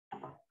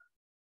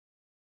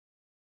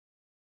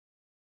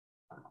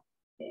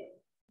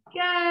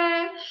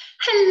Go.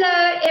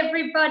 Hello,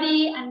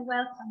 everybody, and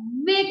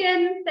welcome,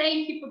 Megan.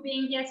 Thank you for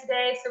being here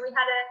today. So we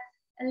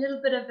had a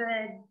little bit of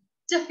a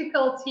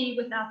difficulty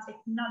with our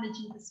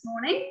technology this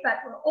morning, but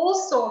we're all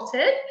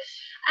sorted.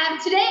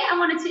 Today, I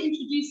wanted to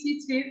introduce you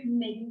to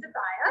Megan de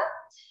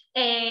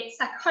Beyer, a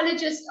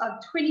psychologist of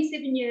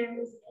 27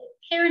 years,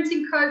 a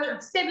parenting coach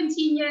of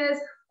 17 years,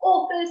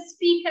 author,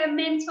 speaker,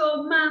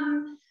 mentor,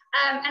 mum.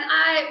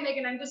 And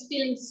Megan, I'm just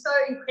feeling so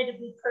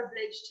incredibly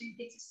privileged to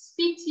get to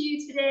speak to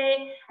you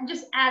today and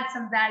just add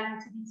some value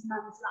to these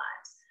mums'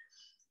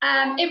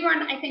 lives.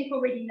 Everyone, I think,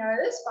 already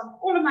knows from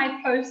all of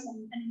my posts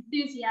and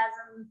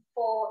enthusiasm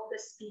for the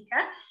speaker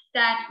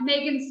that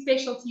Megan's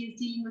specialty is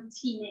dealing with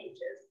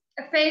teenagers,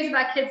 a phase of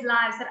our kids'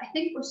 lives that I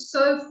think we're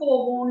so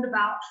forewarned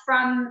about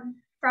from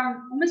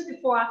almost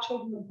before our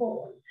children were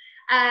born.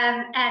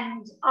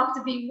 And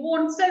after being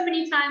warned so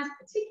many times,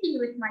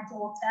 particularly with my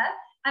daughter,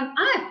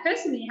 I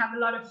personally have a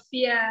lot of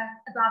fear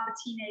about the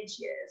teenage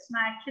years.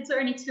 My kids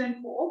are only 2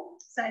 and 4,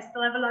 so I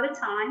still have a lot of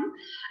time.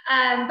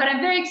 But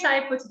I'm very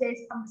excited for today's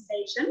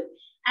conversation.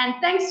 And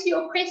thanks to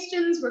your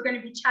questions, we're going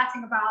to be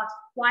chatting about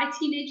why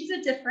teenagers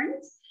are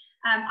different,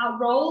 our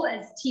role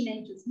as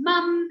teenagers'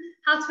 mum,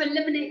 how to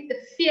eliminate the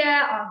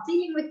fear of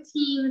dealing with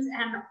teens,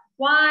 and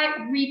why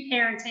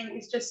reparenting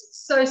is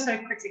just so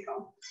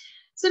critical.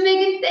 So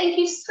Megan, thank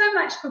you so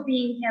much for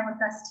being here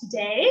with us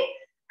today.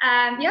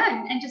 And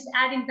just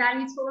adding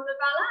value to all of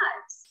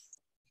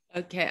our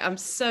lives. Okay, I'm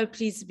so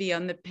pleased to be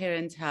on the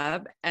Parent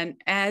Hub. And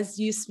as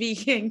you're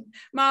speaking,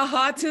 my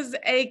heart is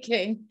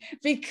aching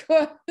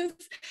because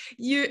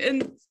you're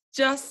in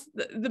just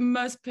the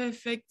most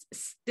perfect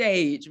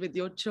stage with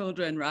your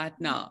children right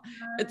now.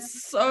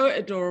 It's so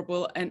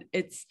adorable and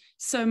it's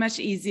so much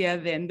easier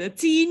than the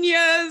teen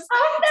years.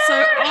 Oh, no!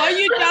 So are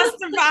you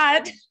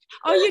justified?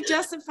 Are you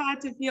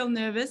justified to feel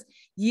nervous?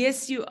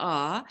 Yes, you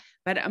are.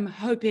 But I'm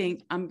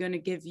hoping I'm going to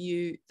give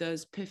you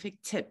those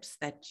perfect tips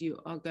that you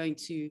are going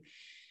to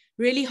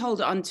really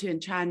hold on to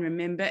and try and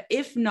remember.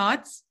 If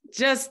not,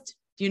 just,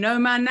 you know,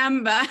 my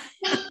number.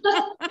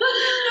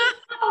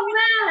 Oh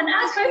man,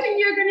 I was hoping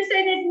you were going to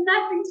say there's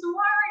nothing to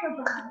worry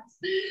about.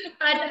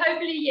 But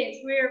hopefully, yes,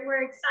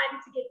 we're excited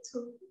to get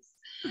tools.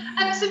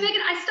 So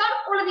Megan, I start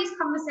all of these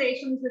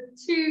conversations with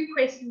 2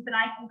 questions that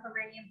I think are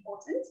really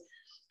important.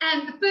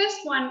 And the first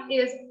one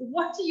is,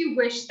 what do you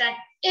wish that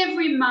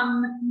every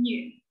mum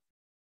knew?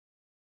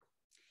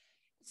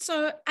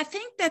 So I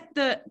think that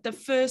the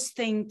first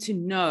thing to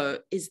know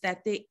is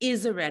that there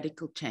is a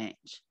radical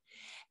change.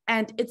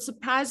 And it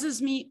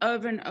surprises me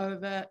over and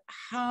over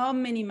how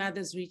many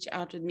mothers reach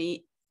out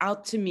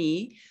to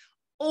me.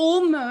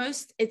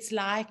 Almost, it's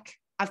like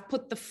I've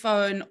put the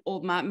phone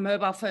or my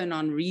mobile phone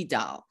on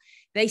redial.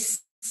 They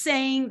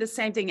saying the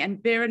same thing.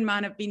 And bear in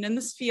mind, I've been in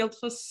this field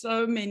for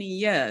so many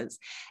years.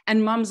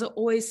 And moms are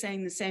always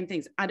saying the same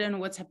things. I don't know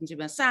what's happened to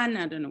my son.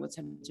 I don't know what's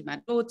happened to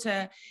my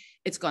daughter.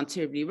 It's gone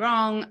terribly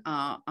wrong.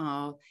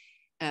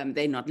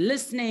 They're not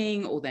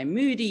listening, or they're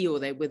moody, or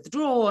they're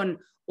withdrawn,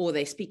 or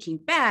they're speaking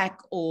back,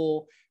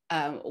 or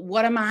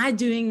what am I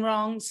doing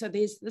wrong? So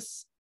there's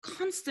this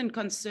constant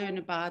concern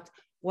about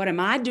what am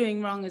I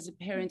doing wrong as a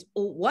parent,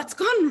 or what's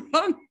gone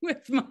wrong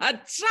with my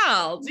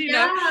child? You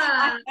know,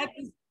 I had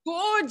this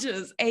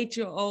gorgeous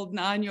 8-year-old,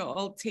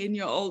 9-year-old,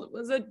 10-year-old. It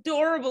was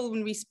adorable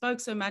when we spoke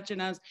so much,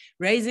 and I was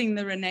raising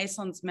the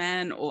Renaissance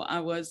man, or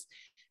I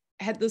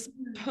had this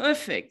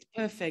perfect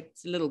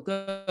little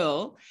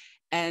girl,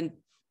 and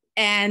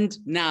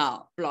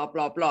now blah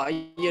blah blah,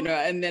 you know,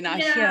 and then I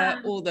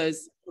hear all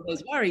those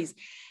worries.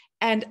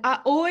 And I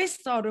always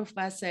start off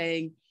by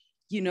saying,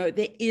 you know,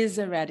 there is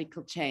a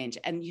radical change,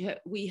 and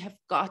we have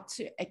got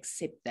to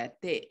accept that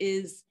there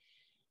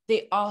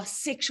are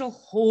sexual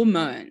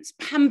hormones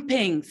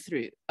pumping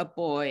through a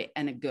boy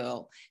and a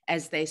girl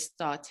as they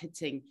start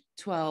hitting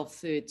 12,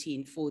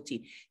 13,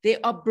 14. There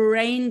are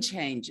brain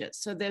changes.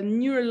 So there are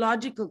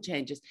neurological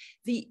changes.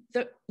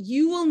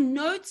 You will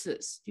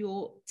notice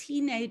your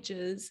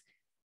teenager's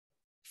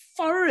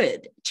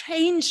forehead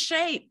change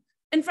shape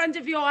in front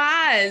of your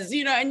eyes,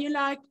 you know, and you're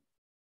like,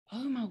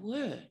 oh my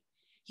word,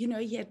 you know,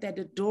 he had that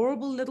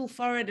adorable little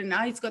forehead and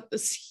now he's got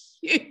this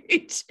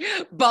huge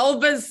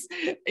bulbous,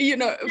 you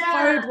know,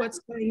 forehead. What's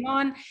going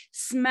on?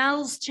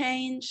 Smells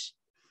change,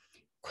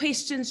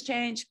 questions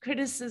change,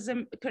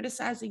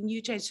 criticizing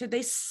you change. So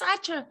there's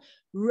such a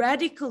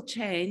radical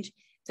change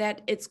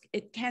that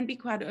it can be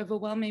quite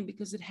overwhelming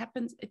because it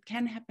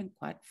can happen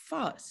quite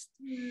fast.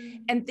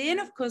 And then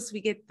of course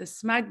we get the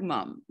smug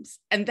moms,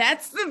 and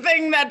that's the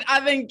thing that I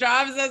think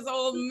drives us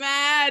all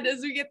mad,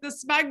 is we get the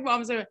smug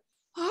moms who are,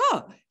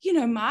 oh, you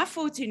know, my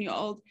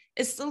 14-year-old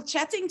is still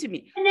chatting to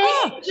me.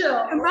 Oh,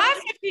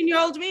 my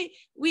 15-year-old,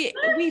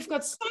 we've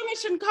got so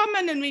much in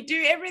common and we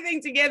do everything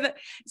together.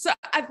 So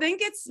I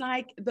think it's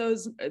like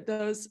those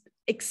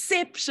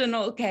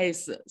exceptional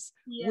cases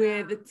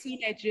where the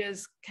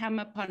teenagers come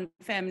upon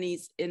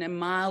families in a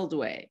mild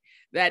way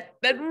that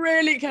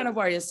really kind of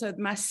worry us. So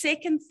my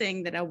second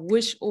thing that I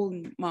wish all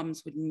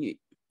moms would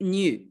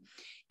knew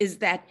is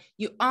that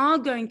you are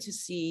going to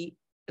see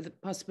the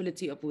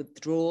possibility of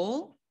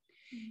withdrawal.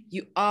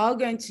 You are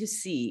going to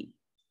see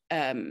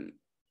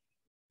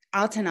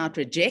out and out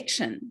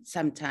rejection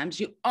sometimes.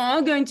 You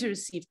are going to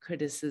receive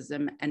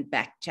criticism and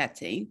back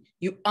chatting.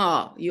 You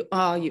are. You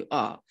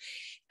are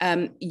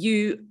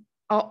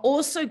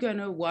also going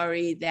to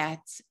worry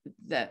that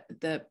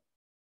the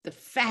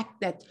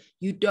fact that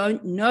you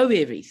don't know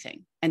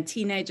everything, and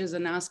teenagers are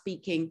now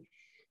speaking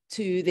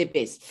to their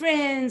best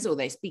friends, or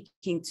they're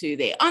speaking to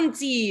their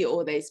auntie,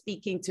 or they're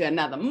speaking to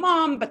another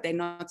mom, but they're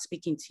not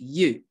speaking to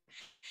you.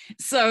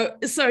 So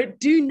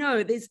do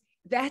know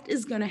that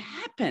is going to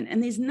happen,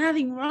 and there's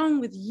nothing wrong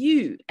with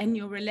you and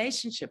your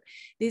relationship.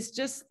 There's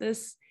just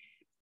this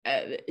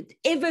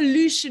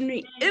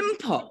evolutionary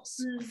impulse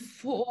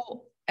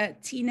for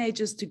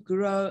teenagers to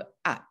grow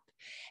up,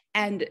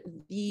 and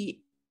the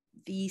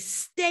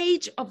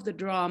stage of the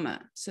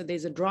drama. So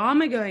there's a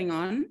drama going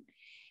on,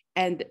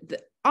 and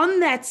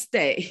on that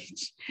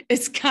stage,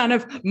 it's kind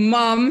of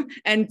mom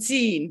and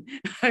teen,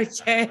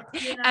 okay?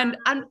 Yeah. And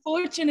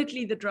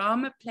unfortunately, the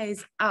drama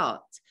plays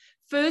out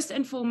first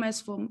and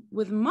foremost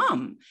with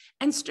mom,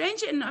 and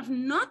strangely enough,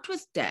 not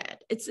with dad.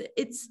 It's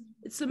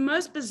the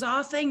most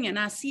bizarre thing, and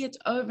I see it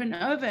over and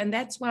over. And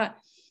that's why,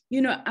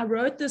 I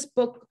wrote this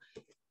book,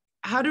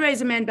 How to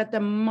Raise a Man, but the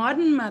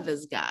Modern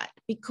Mother's Guide,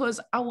 because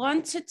I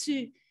wanted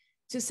to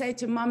say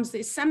to moms,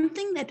 there's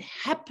something that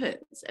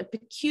happens, a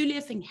peculiar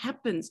thing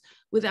happens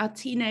with our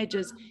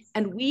teenagers,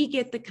 and we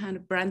get the kind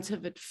of brunt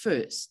of it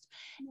first.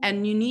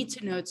 And you need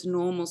to know it's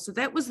normal. So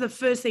that was the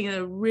first thing that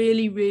I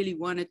really, really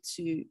wanted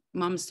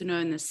moms to know.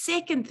 And the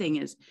second thing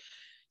is,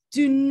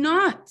 do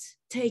not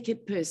take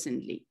it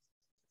personally.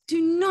 Do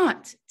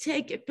not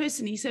take it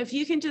personally. So if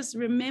you can just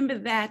remember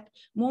that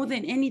more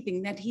than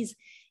anything, that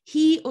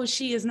he or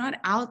she is not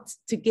out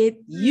to get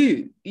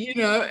you,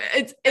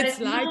 it's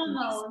like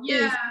normal.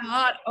 It's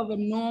part of a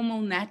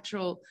normal,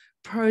 natural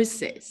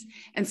process.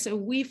 And so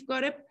we've got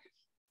to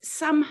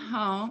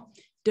somehow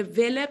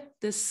develop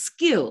the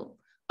skill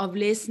of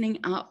lessening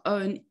our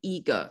own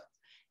ego.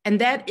 And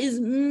that is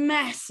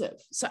massive.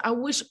 So I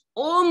wish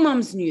all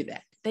moms knew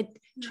that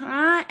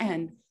try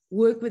and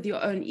work with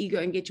your own ego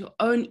and get your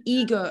own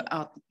ego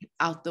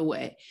out the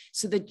way,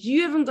 so that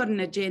you haven't got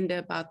an agenda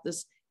about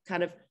this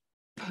kind of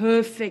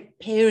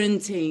perfect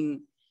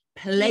parenting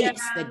place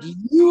that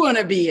you want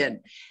to be in,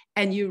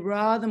 and you're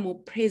rather more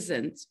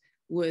present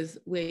with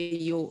where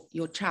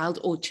your child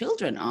or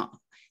children are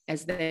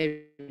as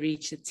they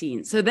reach the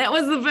teens. So that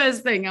was the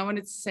first thing I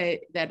wanted to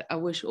say, that I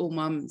wish all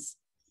moms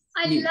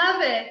knew.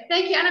 Love it.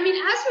 Thank you. And I mean,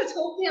 as we're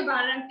talking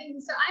about it, I'm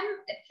thinking, so I'm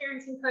a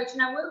parenting coach,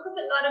 and I work with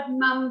a lot of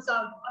mums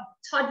of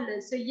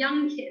toddlers, so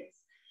young kids.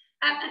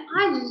 And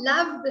I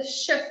love the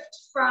shift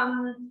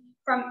from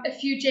a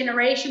few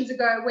generations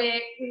ago, where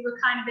we were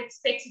kind of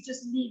expected to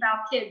just leave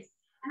our kids.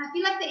 And I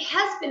feel like there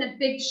has been a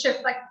big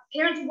shift. Like,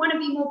 parents want to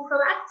be more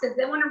proactive.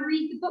 They want to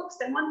read the books.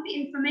 They want the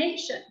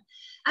information.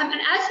 And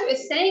as you were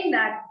saying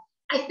that,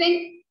 I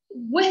think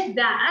with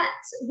that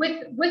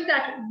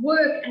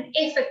work and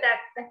effort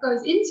that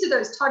goes into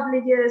those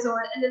toddler years, or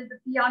a little bit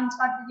beyond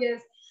toddler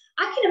years,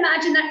 I can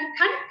imagine that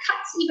kind of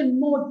cuts even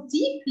more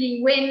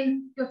deeply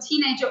when your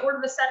teenager all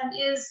of a sudden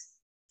is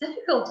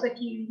difficult with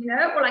you,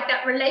 or like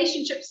that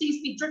relationship seems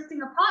to be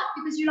drifting apart,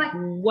 because you're like,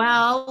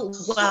 well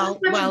said.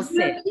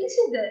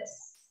 Into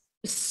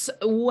this.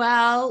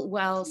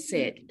 Well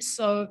said.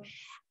 So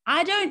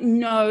I don't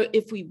know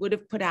if we would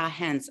have put our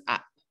hands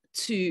up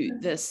to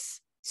this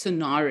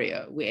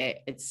scenario where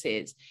it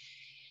says,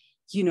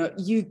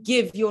 you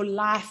give your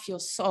life, your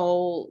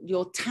soul,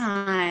 your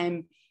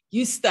time,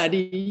 you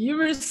study, you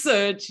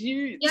research,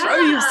 you throw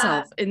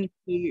yourself into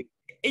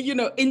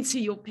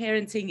your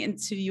parenting,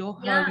 into your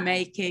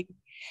homemaking.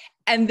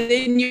 And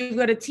then you've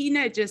got a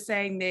teenager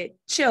saying there,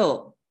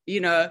 chill,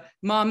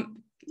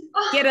 mom,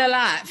 get a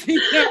life.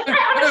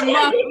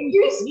 Mom,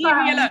 leave me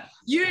alone.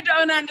 You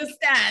don't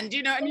understand, and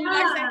you're like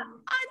saying,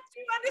 I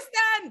do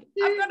understand.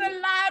 I've got a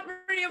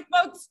library of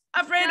books.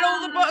 I've read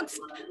all the books.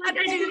 I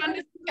do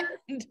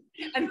understand.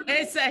 And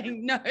they're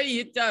saying, no,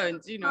 you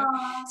don't,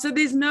 So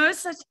there's no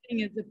such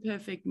thing as a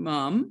perfect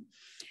mom.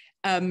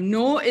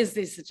 Nor is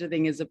there such a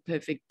thing as a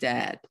perfect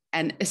dad,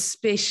 and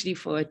especially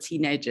for a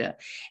teenager.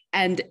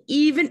 And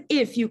even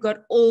if you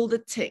got all the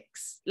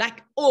ticks,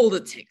 like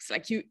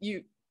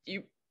you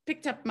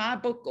picked up my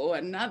book or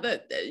another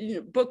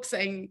book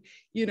saying,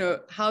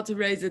 how to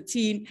raise a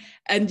teen,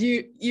 and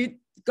you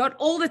got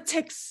all the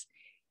ticks,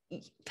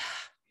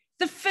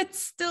 the fit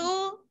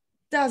still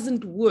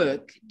doesn't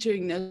work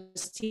during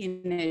those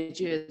teenage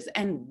years.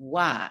 And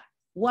why?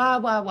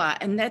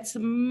 And that's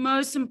the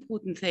most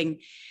important thing.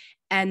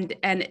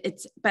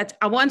 But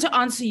I want to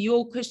answer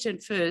your question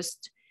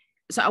first.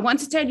 So I want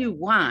to tell you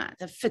why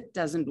the fit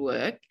doesn't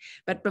work.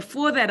 But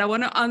before that, I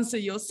want to answer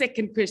your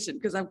second question,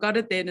 because I've got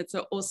it there and it's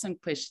an awesome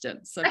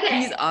question. So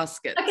please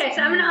ask it. Okay,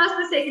 so I'm going to ask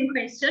the second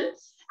question.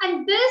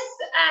 And this,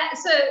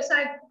 so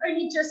I've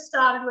only just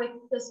started with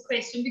this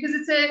question because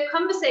it's a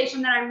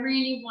conversation that I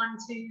really want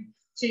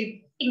to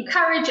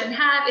encourage and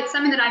have. It's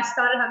something that I've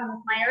started having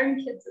with my own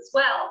kids as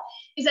well,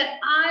 is that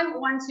I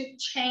want to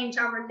change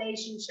our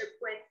relationship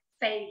with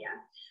failure.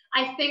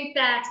 I think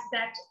that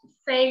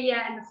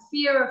failure and the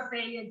fear of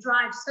failure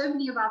drives so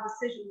many of our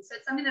decisions. So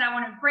it's something that I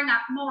want to bring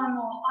up more and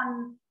more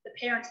on the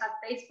Parent Hub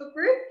Facebook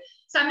group.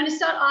 So I'm going to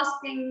start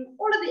asking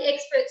all of the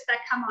experts that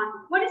come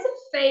on, what is a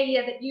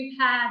failure that you've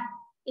had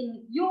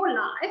in your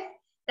life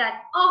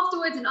that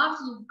afterwards, and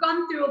after you've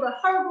gone through all the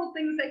horrible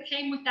things that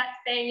came with that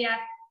failure,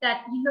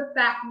 that you look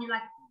back and you're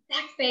like,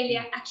 that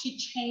failure actually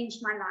changed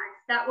my life.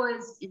 That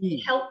was,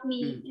 it helped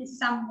me in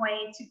some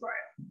way to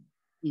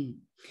grow.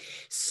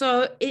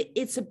 So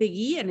it's a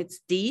biggie, and it's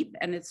deep,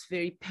 and it's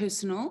very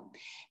personal.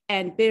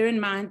 And bear in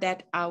mind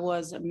that I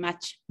was a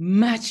much,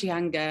 much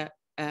younger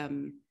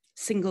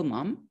single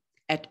mom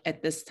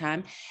at this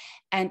time.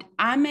 And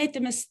I made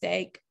the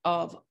mistake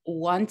of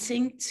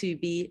wanting to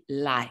be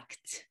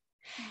liked.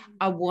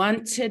 I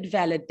wanted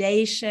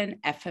validation,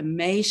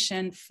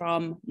 affirmation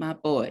from my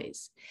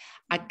boys.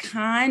 I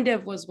kind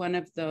of was one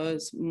of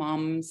those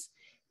moms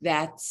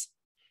that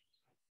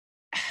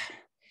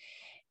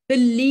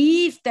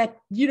believed that,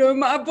 you know,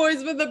 my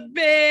boys were the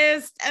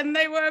best and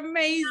they were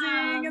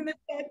amazing and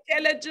they're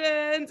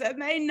intelligent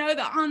and they know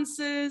the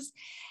answers.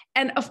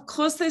 And of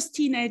course, those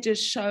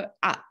teenagers show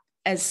up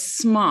as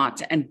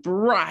smart and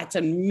bright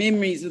and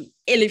memories with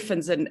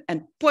elephants and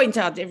point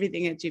out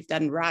everything that you've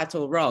done right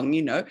or wrong,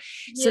 you know.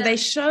 Yeah. So they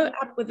show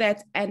up with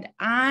that. And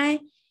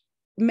I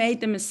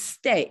made the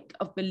mistake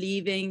of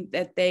believing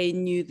that they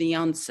knew the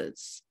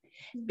answers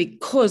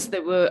because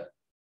they were,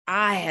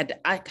 I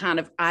kind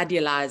of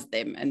idealized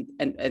them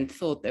and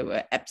thought they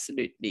were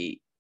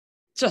absolutely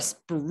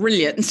just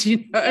brilliant,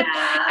 you know.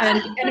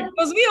 Yeah. And of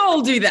course we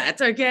all do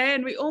that, okay?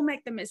 And we all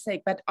make the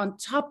mistake. But on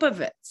top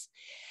of it,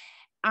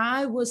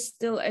 I was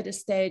still at a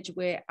stage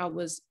where I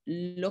was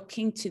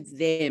looking to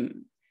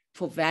them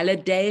for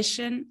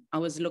validation. I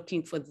was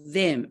looking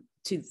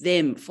to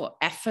them for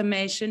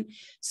affirmation.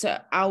 So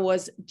I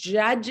was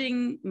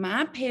judging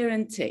my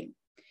parenting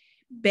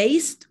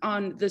based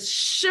on the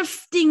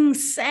shifting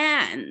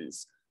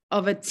sands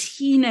of a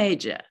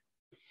teenager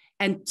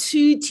and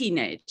two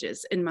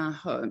teenagers in my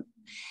home.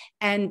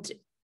 And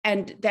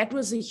that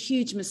was a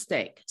huge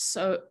mistake.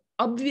 So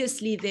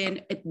obviously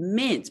then it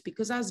meant,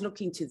 because I was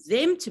looking to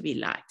them to be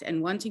liked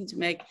and wanting to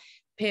make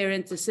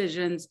parent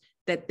decisions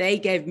that they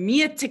gave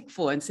me a tick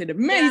for and said,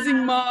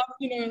 amazing, Mom,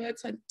 you know,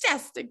 that's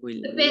fantastic.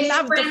 We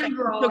love the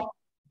fact,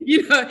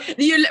 you know,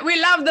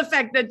 we love the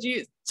fact that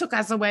you took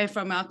us away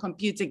from our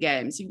computer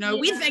games. You know,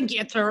 we think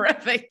you're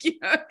terrific, you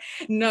know.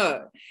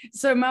 No.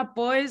 So my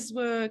boys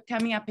were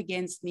coming up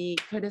against me,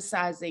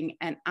 criticizing,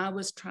 and I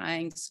was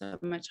trying so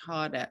much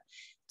harder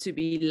to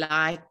be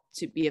liked,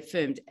 to be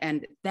affirmed.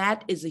 And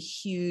that is a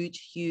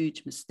huge,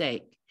 huge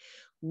mistake.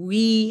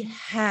 We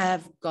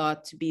have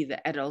got to be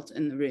the adult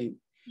in the room.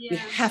 Yeah. We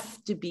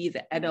have to be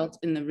the adult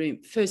in the room,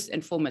 first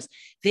and foremost.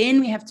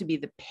 Then we have to be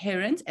the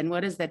parent. And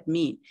what does that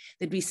mean?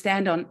 That we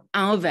stand on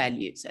our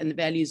values and the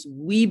values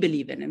we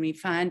believe in. And we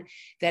find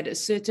that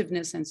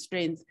assertiveness and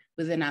strength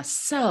within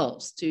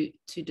ourselves to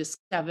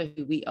discover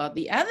who we are.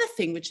 The other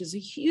thing, which is a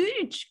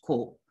huge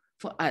call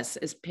for us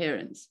as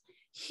parents,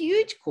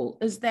 huge call,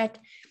 is that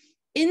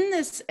in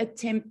this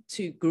attempt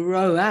to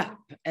grow up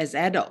as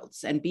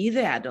adults and be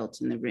the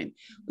adult in the room,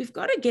 we've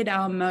got to get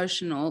our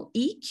emotional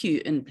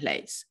EQ in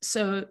place.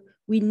 So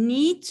we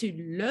need to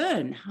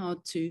learn how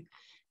to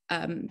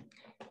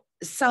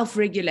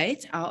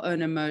self-regulate our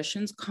own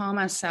emotions, calm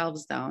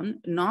ourselves down,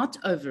 not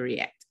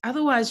overreact.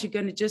 Otherwise, you're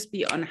going to just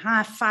be on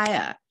high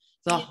fire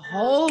the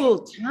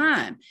whole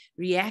time,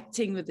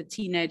 reacting with a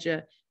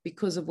teenager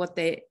because of what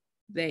they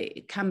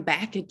come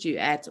back at you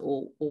at,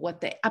 or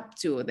what they're up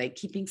to, or they're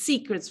keeping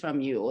secrets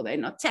from you, or they're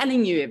not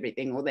telling you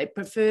everything, or they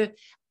prefer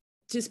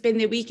to spend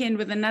their weekend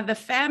with another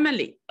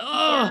family.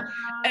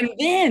 And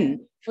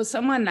then for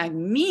someone like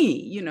me,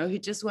 you know, who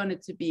just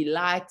wanted to be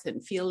liked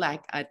and feel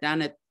like I'd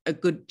done a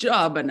good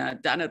job and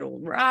I'd done it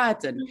all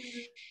right. And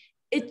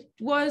it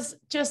was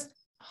just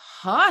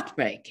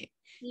heartbreaking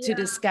to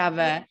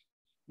discover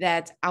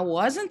that I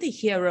wasn't the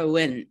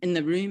heroine in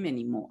the room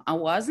anymore. I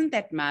wasn't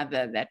that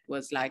mother that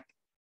was like,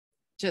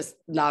 just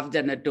loved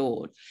and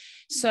adored.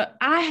 So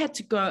I had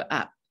to grow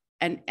up,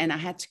 and I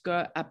had to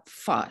grow up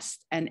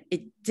fast. And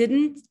it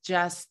didn't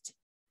just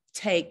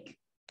take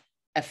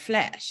a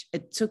flash.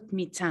 It took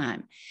me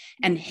time,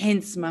 and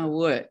hence my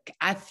work.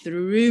 I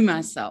threw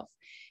myself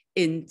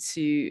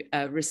into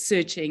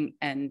researching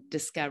and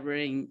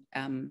discovering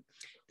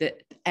the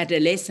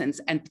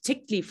adolescence, and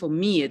particularly for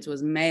me, it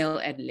was male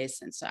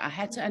adolescence. So I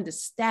had to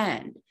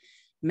understand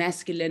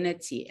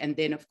masculinity. And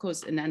then, of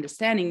course, in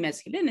understanding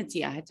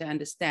masculinity, I had to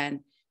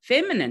understand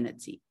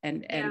femininity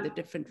and the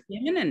different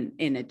feminine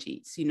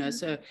energies, you know.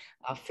 So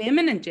our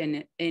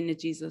feminine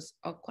energies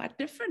are quite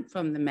different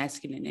from the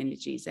masculine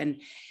energies.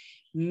 And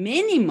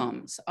many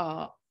moms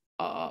are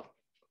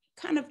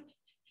kind of,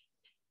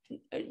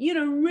 you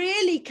know,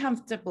 really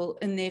comfortable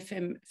in their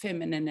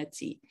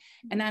femininity.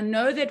 And I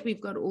know that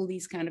we've got all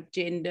these kind of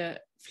gender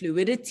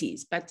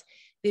fluidities, but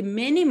there are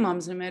many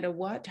moms, no matter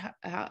what,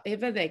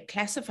 however they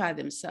classify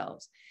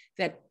themselves,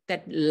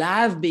 that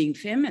love being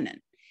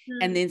feminine.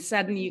 And then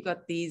suddenly you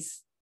got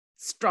these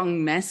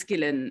strong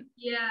masculine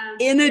Yeah.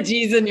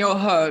 energies in your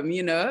home,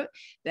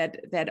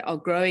 that are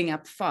growing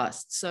up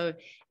fast. So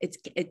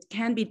it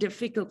can be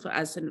difficult for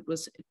us, and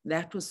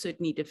that was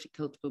certainly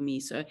difficult for me.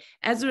 So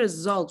as a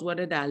result, what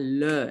did I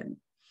learn?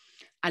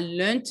 I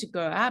learned to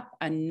grow up.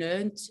 I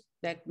learned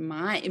that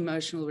my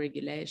emotional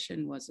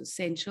regulation was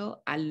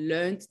essential. I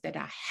learned that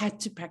I had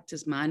to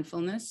practice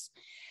mindfulness.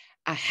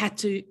 I had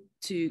to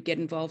get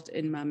involved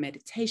in my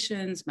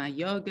meditations, my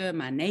yoga,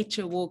 my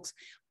nature walks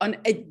on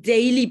a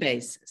daily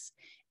basis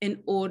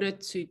in order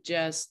to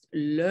just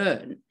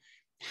learn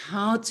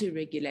how to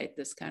regulate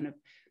this kind of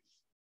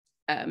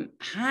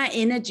high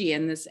energy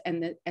and this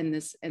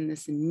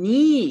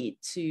need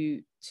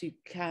to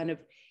kind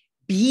of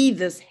be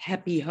this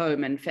happy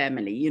home and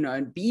family,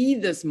 and be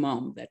this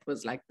mom that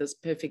was like this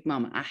perfect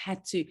mom. I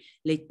had to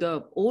let go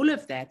of all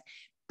of that.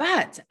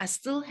 But I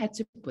still had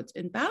to put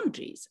in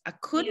boundaries. I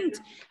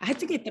had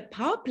to get the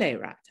power play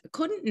right. I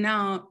couldn't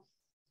now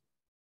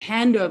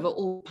hand over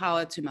all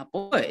power to my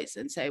boys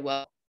and say,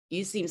 well,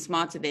 you seem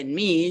smarter than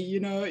me, you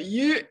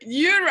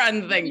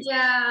run things.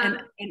 Yeah.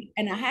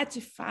 And I had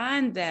to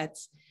find that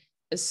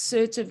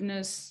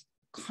assertiveness,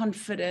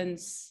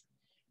 confidence,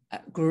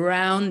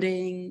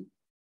 grounding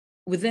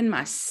within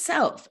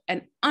myself.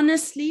 And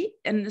honestly,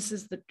 and this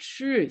is the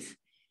truth,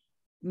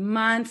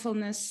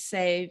 mindfulness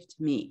saved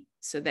me.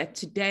 So that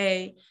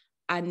today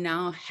I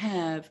now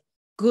have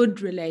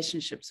good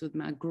relationships with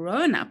my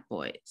grown-up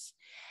boys.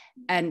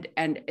 And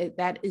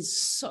that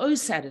is so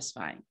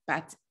satisfying.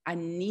 But I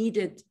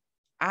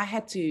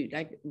had to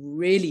like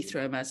really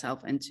throw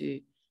myself into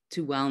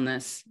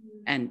wellness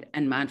and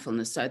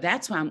mindfulness. So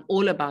that's why I'm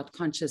all about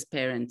conscious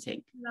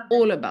parenting,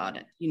 all about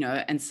it,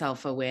 and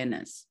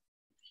self-awareness.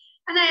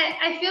 And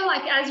I feel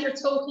like as you're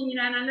talking,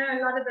 and I know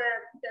a lot of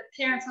the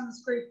parents on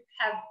this group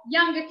have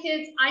younger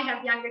kids. I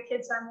have younger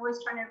kids, so I'm always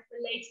trying to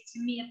relate it to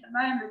me at the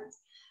moment.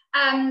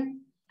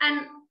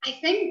 And I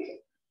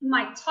think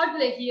my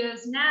toddler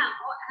years now,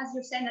 as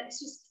you're saying, that it's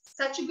just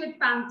such a good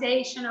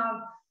foundation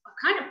of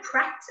kind of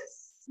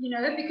practice,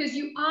 because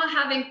you are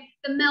having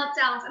the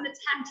meltdowns and the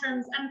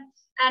tantrums,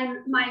 and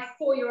my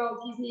 4-year-old,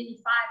 he's nearly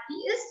 5, he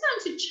is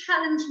starting to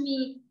challenge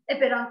me a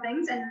bit on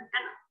things, and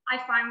I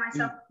find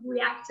myself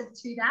reactive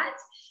to that.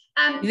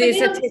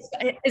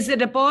 Is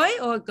it a boy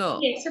or a girl?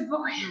 Yes, a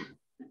boy.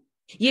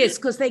 Yes,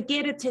 because they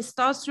get a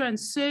testosterone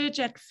surge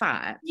at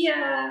 5.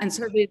 Yeah. And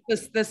so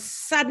there's this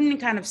sudden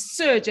kind of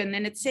surge, and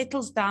then it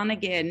settles down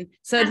again.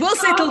 So it will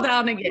settle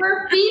down again.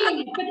 We're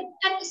feeling it.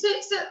 But so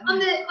on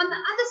the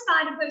other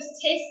side of those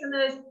tests and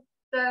those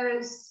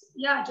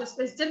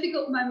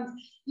difficult moments,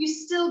 you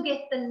still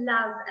get the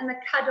love and the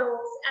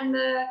cuddles and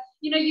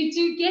you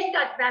do get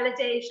that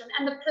validation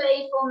and the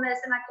playfulness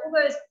and like all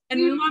those.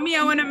 And mommy,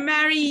 I want to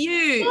marry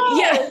you.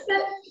 Yeah.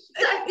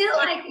 So I feel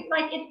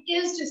like it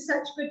is just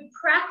such good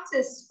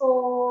practice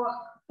for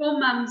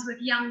mums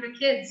with younger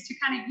kids to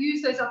kind of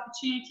use those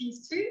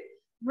opportunities to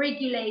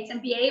regulate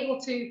and be able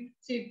to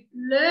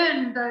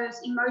learn those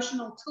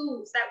emotional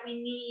tools that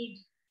we need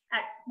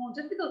at more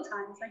difficult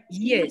times.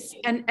 Yes,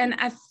 and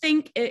I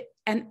think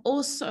and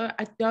also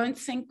I don't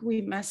think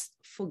we must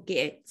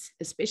forget,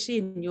 especially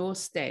in your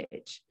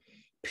stage,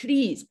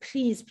 please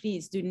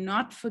do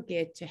not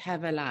forget to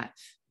have a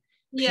life.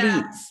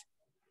 Yeah. Please.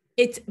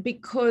 It's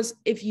because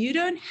if you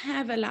don't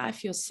have a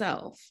life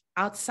yourself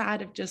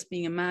outside of just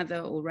being a mother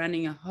or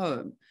running a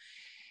home,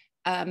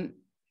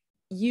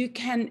 you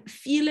can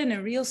feel in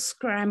a real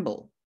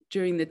scramble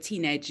during the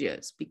teenage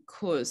years,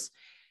 because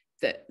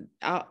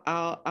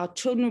our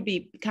children will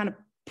be kind of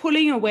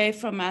pulling away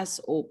from us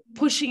or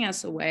pushing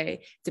us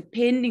away,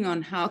 depending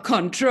on how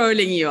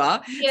controlling you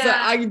are. Yeah. So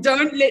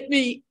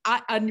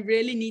I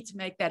really need to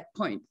make that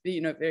point,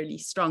 very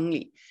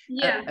strongly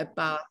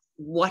about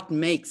what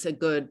makes a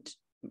good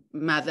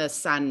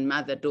mother-son,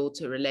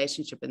 mother-daughter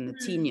relationship in the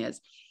teen years.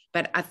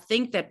 But I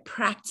think that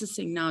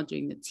practicing now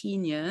during the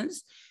teen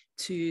years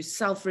to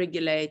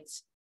self-regulate,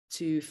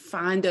 to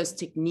find those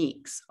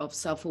techniques of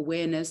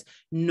self-awareness,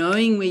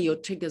 knowing where your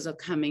triggers are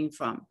coming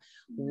from,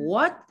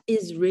 what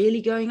is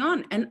really going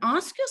on, and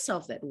ask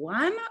yourself that,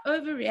 why am I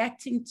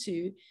overreacting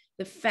to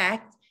the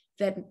fact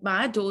that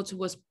my daughter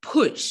was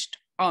pushed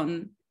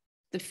on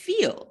the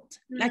field?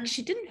 Like,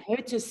 she didn't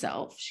hurt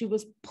herself, she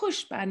was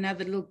pushed by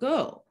another little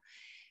girl,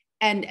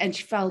 and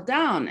she fell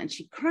down and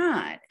she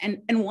cried,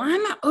 and why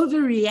am I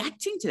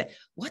overreacting to that?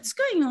 What's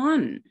going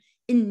on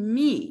in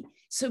me?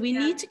 So we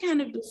need to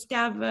kind of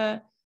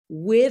discover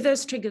where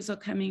those triggers are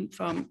coming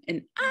from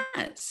in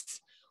us.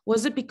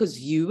 Was it because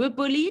you were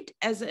bullied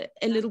as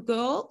a little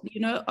girl,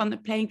 on the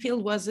playing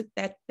field? Was it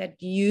that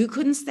you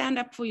couldn't stand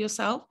up for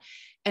yourself,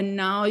 and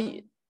now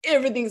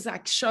everything's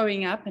like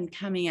showing up and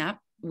coming up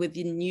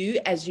within you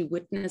as you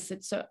witness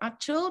it? So our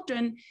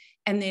children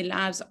and their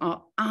lives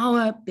are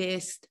our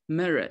best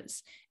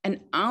mirrors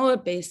and our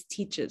best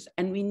teachers,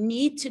 and we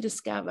need to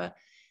discover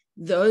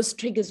those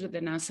triggers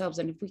within ourselves.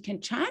 And if we can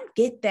try and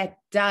get that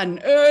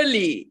done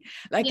early,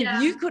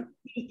 if you could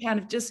be kind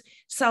of just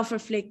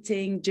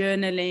self-reflecting,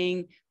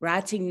 journaling,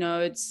 writing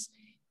notes,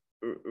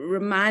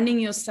 reminding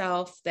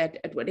yourself that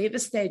at whatever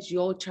stage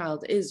your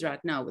child is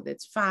right now, whether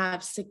it's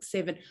 5, 6,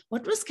 7,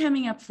 what was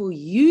coming up for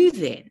you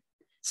then?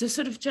 So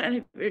sort of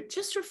trying to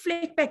just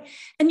reflect back,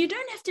 and you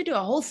don't have to do a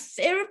whole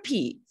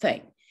therapy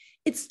thing.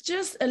 It's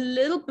just a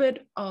little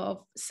bit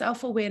of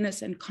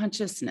self-awareness and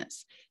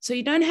consciousness. So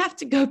you don't have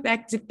to go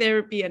back to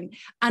therapy and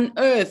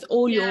unearth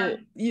all your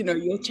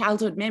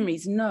childhood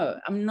memories. No,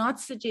 I'm not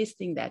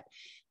suggesting that.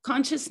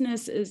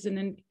 Consciousness is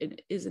an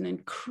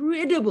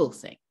incredible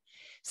thing.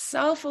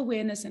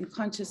 Self-awareness and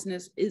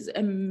consciousness is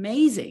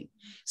amazing.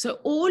 So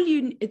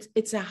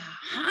it's a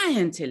high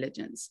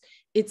intelligence.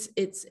 It's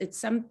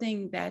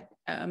something that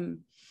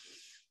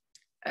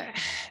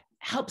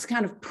helps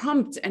kind of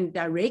prompt and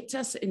direct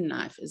us in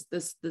life, is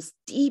this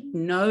deep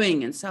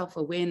knowing and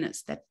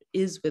self-awareness that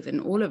is within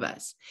all of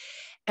us.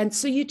 And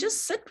so you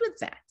just sit with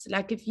that.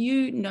 Like if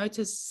you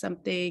notice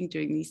something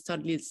during these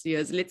toddler's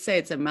years, let's say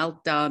it's a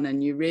meltdown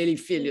and you really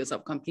feel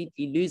yourself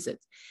completely lose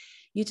it,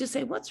 you just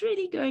say, what's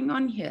really going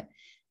on here?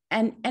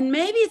 And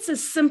maybe it's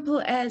as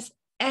simple as,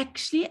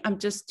 actually, I'm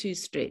just too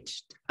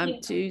stretched.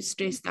 I'm too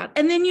stressed out.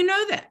 And then you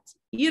know that.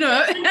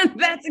 And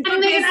that's a good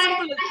Megan,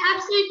 I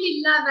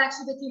absolutely love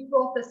actually that you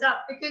brought this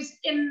up, because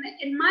in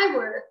my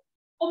work,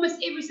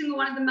 almost every single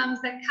one of the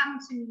mums that come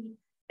to me,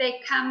 they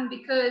come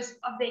because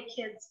of their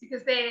kids,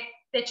 because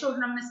their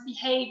children are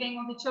misbehaving,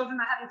 or their children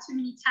are having too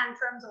many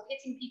tantrums, or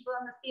hitting people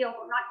in the field,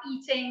 or not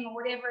eating, or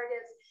whatever it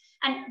is.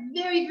 And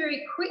very,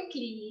 very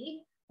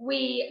quickly,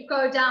 we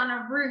go down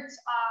a route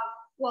of,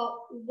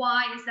 well,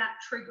 why is that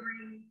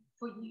triggering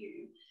for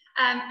you?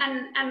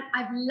 And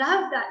I've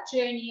loved that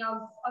journey of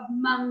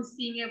mums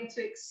being able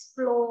to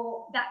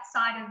explore that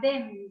side of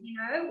them,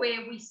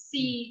 where we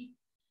see,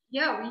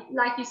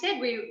 like you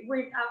said,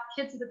 our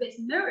kids are the best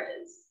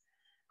mirrors.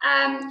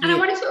 And I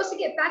wanted to also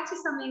get back to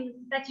something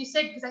that you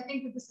said, because I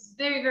think that this is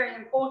very, very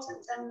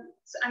important. And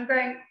so I'm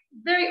going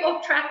very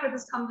off track with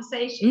this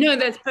conversation. No,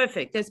 that's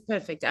perfect. That's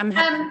perfect. I'm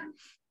happy.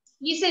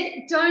 You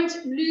said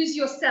don't lose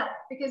yourself,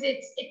 because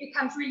it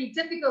becomes really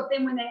difficult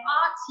then when they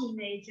are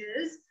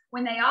teenagers,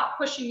 when they are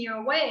pushing you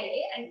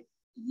away, and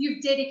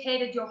you've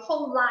dedicated your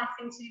whole life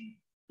into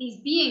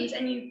these beings,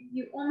 and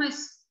you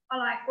almost are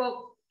like,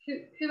 well,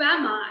 who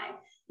am I?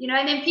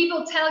 And then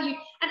people tell you,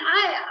 and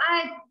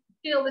I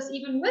feel this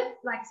even with,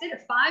 like I said,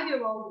 a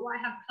 5-year-old, or I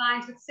have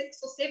clients with 6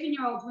 or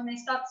 7-year-olds when they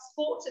start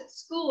sports at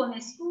school and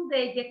their school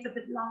day gets a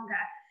bit longer.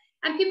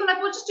 And people are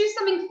like, well, just do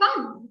something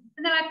fun.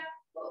 And they're like,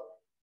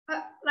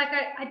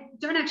 I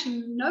don't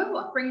actually know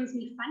what brings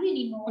me fun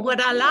anymore.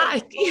 What I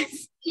like,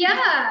 yes.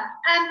 Yeah.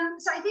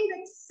 So I think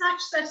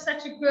that's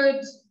such a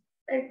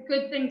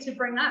good thing to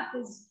bring up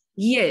is.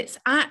 Yes,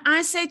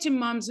 I say to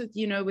moms with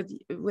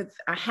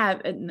I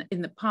have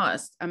in the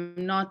past,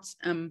 I'm not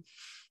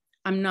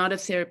a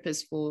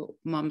therapist for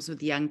moms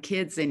with young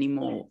kids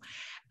anymore,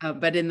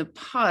 but in the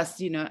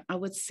past, I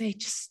would say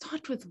just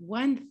start with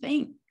one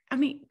thing. I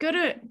mean, go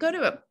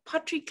to a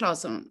pottery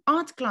class or an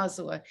art class,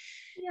 or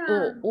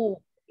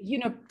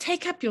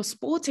take up your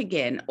sport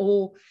again,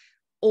 or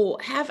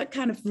have a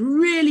kind of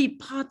really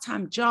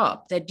part-time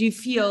job that you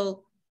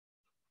feel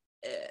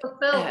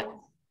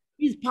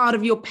is part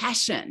of your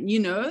passion,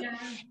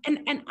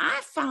 and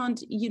I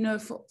found,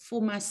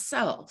 for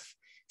myself,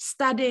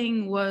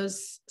 studying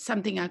was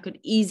something I could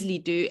easily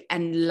do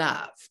and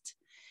loved.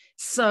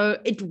 So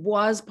it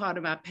was part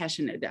of my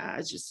passion.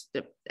 I just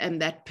am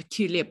that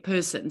peculiar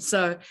person.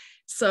 So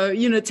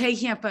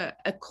taking up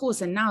a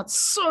course, and now it's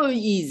so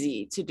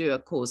easy to do a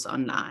course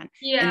online.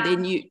 Yeah. And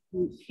then you're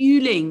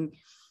fueling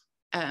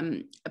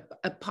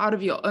a part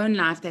of your own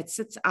life that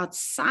sits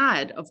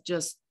outside of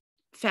just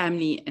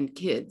family and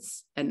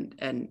kids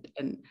and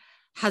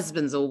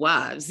husbands or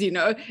wives.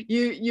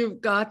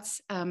 You've got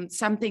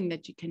something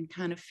that you can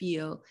kind of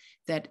feel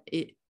that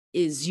it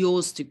is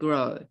yours to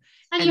grow.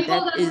 And you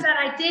hold on to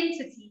that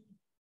identity.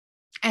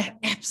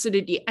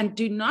 Absolutely. And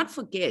do not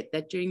forget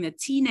that during the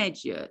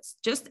teenage years,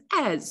 just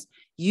as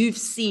you've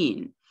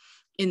seen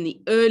in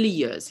the early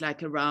years,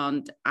 like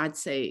around, I'd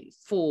say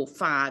 4,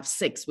 5,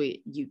 6, where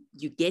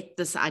you get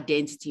this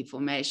identity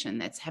formation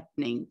that's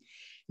happening,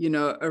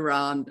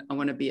 around, I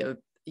want to be a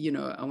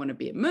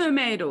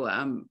mermaid, or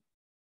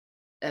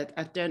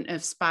I don't know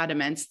if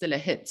Spider-Man's still a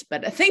hit,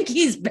 but I think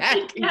he's back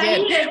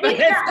again.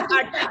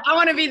 I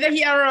want to be the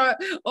hero,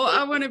 or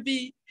I want to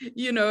be,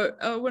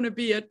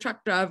 a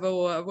truck driver,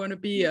 or I want to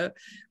be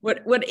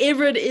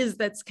whatever it is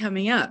that's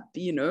coming up, I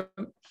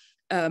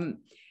don't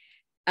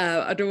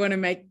want to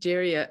make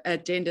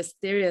gender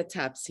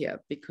stereotypes here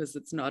because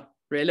it's not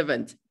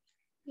relevant.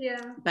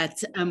 Yeah.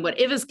 But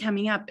whatever's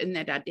coming up in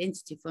that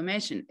identity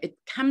formation, it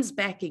comes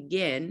back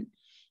again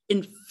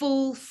in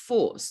full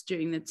force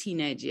during the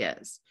teenage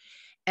years.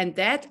 And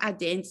that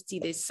identity,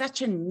 there's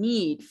such a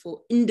need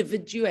for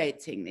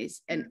individuating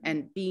this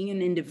and being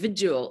an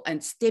individual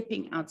and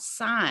stepping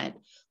outside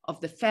of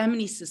the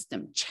family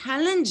system,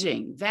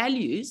 challenging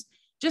values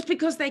just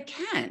because they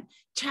can,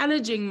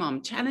 challenging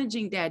mom,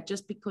 challenging dad,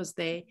 just because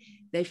they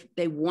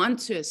want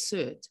to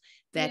assert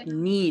that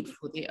need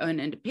for their own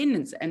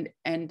independence.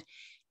 And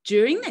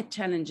during that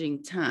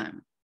challenging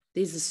time,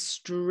 there's a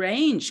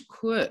strange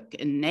quirk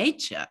in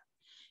nature,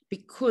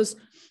 because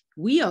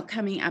we are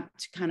coming up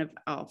to kind of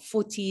our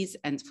 40s,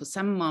 and for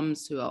some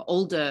moms who are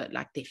older,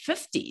 like their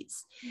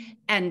 50s,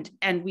 and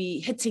we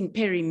hitting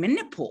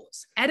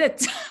perimenopause at a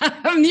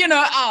time,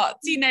 our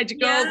teenage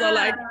girls are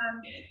like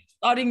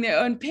starting their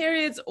own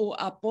periods, or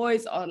our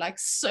boys are like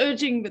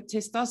surging with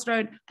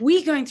testosterone.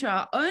 We're going through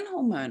our own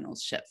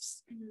hormonal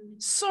shifts.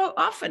 So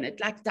often it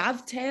like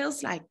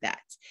dovetails like that.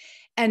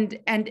 And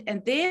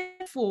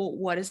therefore,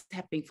 what is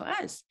happening for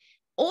us?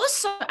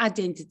 Also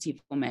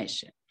identity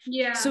formation.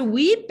 Yeah. So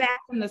we're back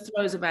in the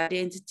throes of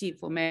identity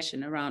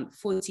formation around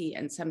 40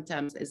 and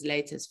sometimes as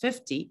late as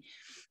 50.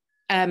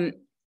 And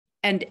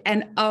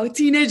our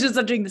teenagers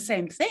are doing the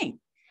same thing.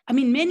 I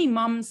mean, many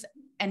moms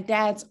and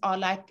dads are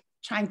like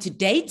trying to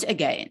date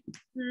again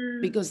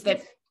because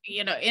they've,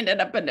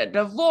 ended up in a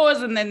divorce,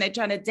 and then they're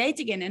trying to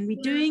date again. And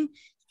we're doing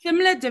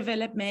similar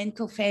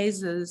developmental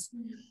phases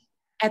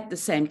at the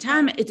same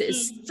time. It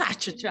is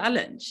such a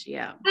challenge.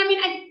 Yeah. I mean,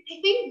 I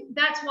think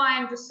that's why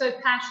I'm just so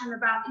passionate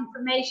about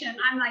information.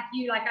 I'm like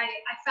you, like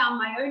I found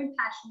my own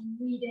passion in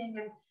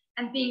reading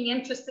and being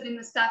interested in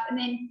the stuff, and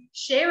then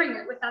sharing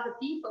it with other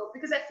people,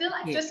 because I feel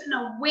like just an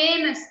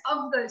awareness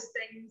of those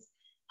things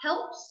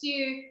helps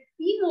you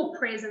be more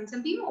present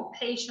and be more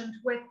patient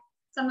with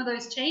some of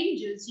those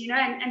changes,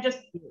 and just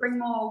bring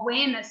more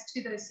awareness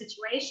to those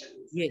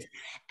situations. Yes.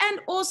 And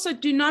also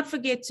do not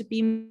forget to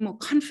be more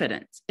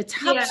confident. It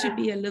helps you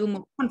be a little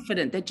more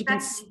confident, that you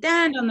can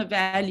stand on the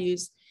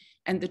values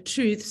and the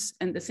truths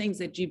and the things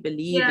that you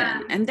believe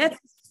in. And that's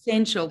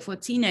essential for a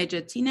teenager.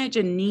 A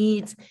teenager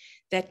needs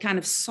that kind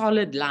of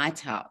solid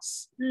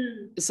lighthouse.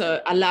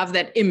 So I love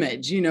that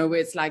image, where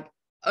it's like,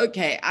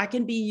 okay, I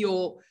can be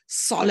your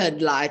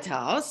solid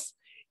lighthouse.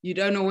 You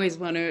don't always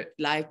want to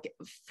like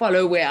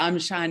follow where I'm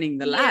shining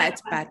the light,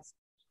 but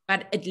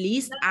at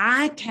least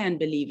I can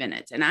believe in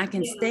it and I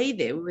can stay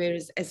there.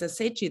 Whereas, as I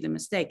said to you, the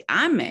mistake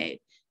I made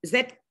is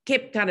that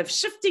kept kind of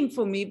shifting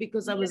for me,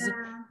 because I was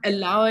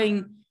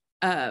allowing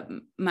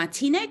my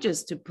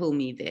teenagers to pull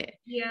me there.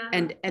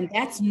 And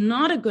that's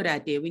not a good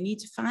idea. We need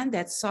to find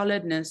that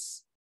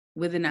solidness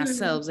within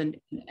ourselves and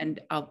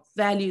our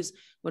values,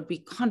 what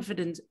we're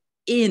confident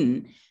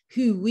in,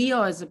 who we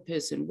are as a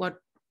person, what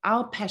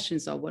our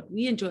passions are, what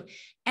we enjoy.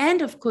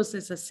 And of course,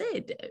 as I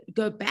said,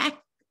 go back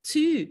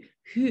to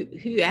who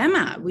am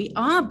I? We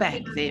are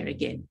back there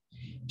again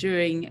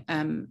during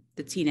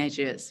the teenage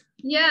years.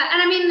 Yeah,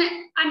 and I mean,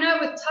 I know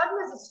with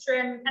toddlers it's true,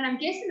 and I'm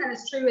guessing that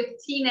it's true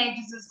with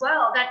teenagers as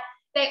well, that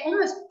they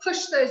almost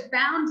push those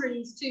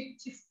boundaries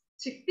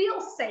to feel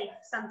safe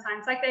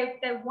sometimes. Like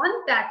they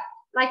want that,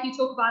 like you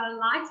talk about a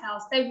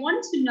lighthouse, they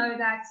want to know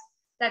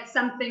that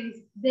something's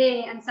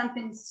there and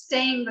something's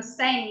staying the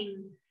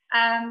same.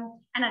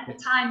 And at the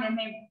time they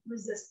may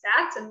resist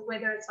that, and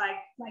whether it's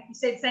like you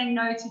said, saying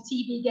no to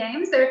TV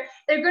games, they're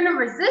going to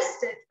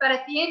resist it. But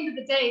at the end of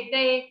the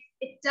day,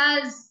 it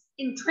does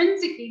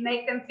intrinsically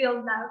make them feel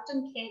loved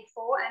and cared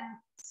for and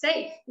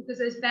safe, because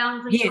those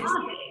boundaries are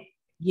there.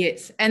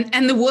 Yes,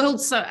 and the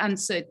world's so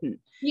uncertain.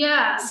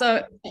 Yeah.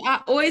 So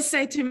I always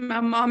say to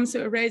my moms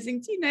who are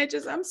raising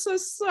teenagers, I'm so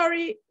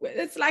sorry.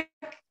 It's like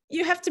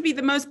you have to be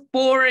the most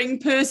boring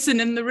person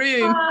in the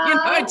room,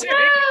 during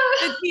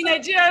the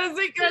teenage years,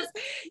 because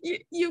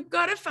you've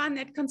got to find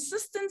that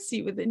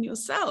consistency within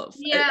yourself,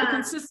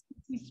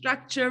 consistency,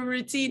 structure,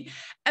 routine,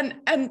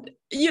 and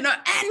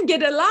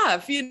get a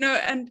laugh,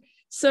 and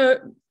so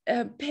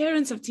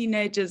parents of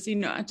teenagers,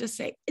 I just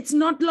say, it's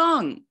not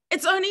long.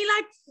 It's only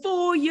like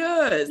 4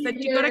 years that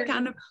you've got to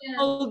kind of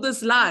hold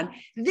this line.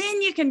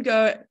 Then you can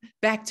go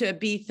back to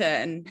Ibiza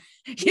and,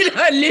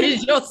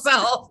 lose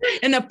yourself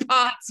in a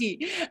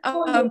party.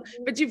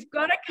 But you've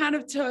got to kind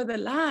of toe the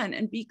line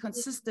and be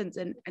consistent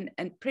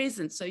and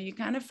present. So you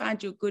kind of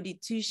find your goody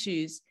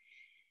two-shoes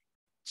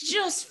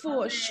just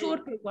for a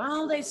short bit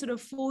while they're sort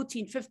of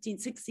 14, 15,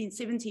 16,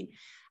 17.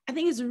 I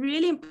think it's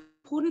really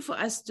important for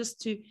us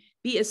just to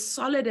be as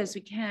solid as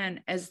we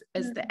can as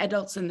the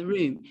adults in the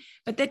room.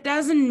 But that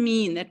doesn't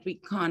mean that we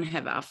can't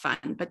have our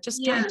fun, but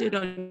just can't do it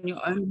on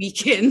your own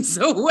weekends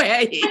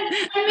away.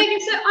 And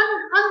Megan, so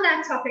on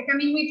that topic, I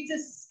mean, we've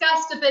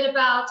discussed a bit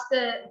about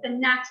the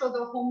natural,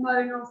 the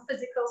hormonal,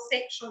 physical,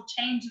 sexual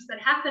changes that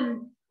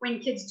happen when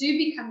kids do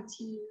become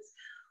teens.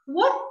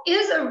 What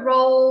is a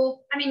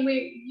role, I mean,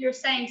 you're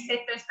saying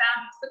set those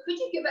boundaries, but could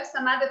you give us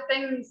some other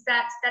things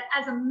that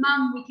as a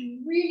mum we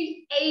can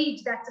really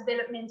aid that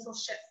developmental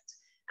shift?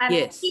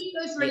 Keep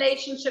those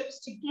relationships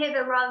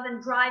together rather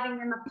than driving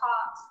them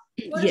apart.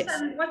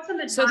 What's some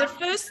advice? So the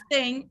first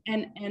thing,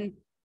 and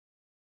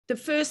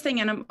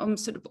I'm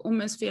sort of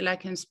almost feel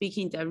like I'm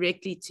speaking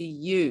directly to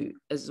you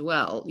as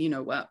well,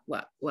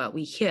 what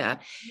we hear,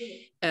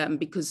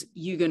 because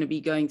you're going to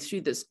be going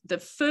through this. The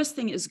first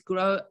thing is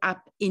grow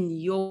up in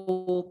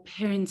your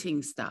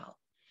parenting style.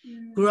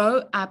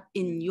 Grow up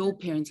in your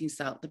parenting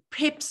style. The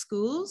prep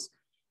schools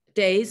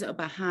days are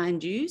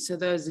behind you. So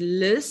those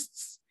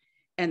lists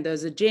and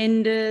those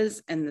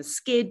agendas and the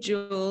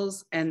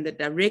schedules and the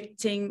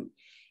directing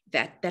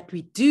that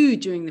we do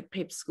during the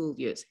prep school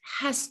years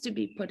has to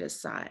be put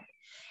aside.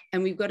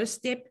 and we've got to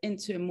step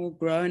into a more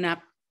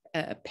grown-up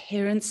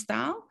parent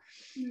style.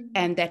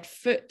 And that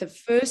the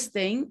first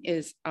thing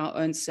is our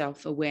own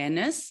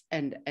self-awareness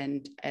and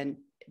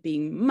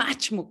being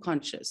much more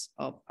conscious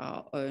of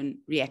our own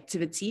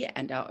reactivity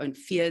and our own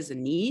fears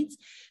and needs.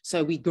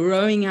 So we're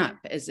growing up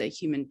as a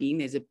human being.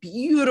 There's a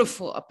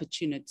beautiful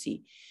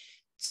opportunity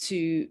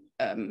to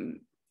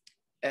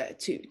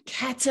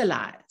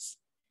catalyze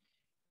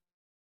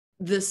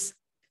this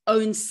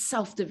own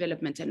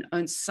self-development and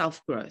own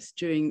self-growth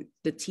during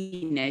the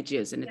teenage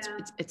years, and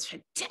it's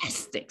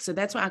fantastic. So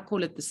that's why I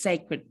call it the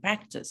sacred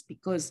practice,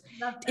 because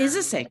it is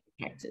a sacred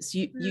practice.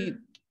 You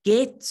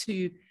get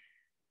to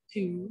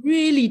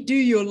really do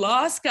your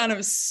last kind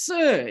of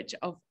surge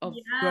of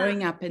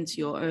growing up into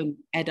your own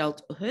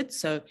adulthood.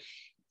 So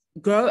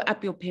grow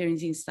up your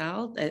parenting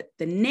style.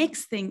 The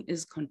next thing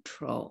is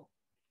control.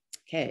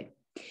 Okay.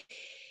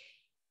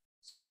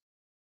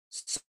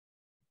 So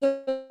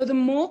the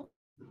more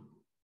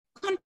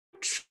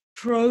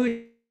control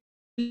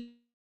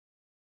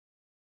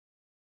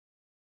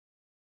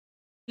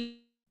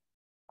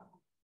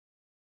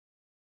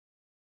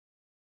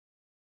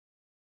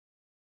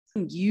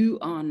you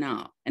are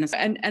now,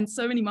 and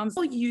so many moms,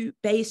 you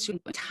base your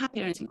entire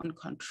parenting on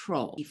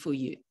control for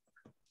you.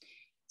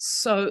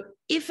 So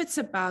if it's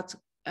about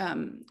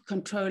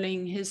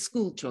controlling his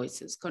school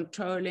choices,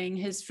 controlling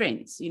his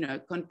friends,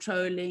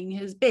 controlling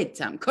his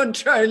bedtime,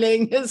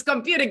 controlling his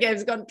computer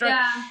games,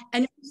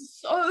 and you're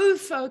so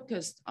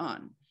focused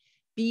on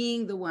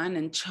being the one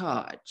in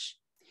charge,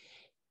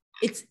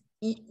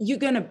 you're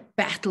going to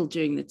battle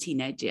during the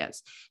teenage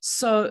years.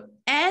 So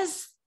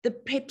as the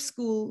prep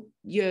school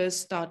years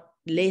start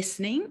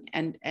lessening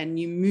and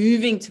you're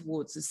moving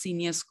towards the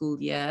senior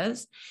school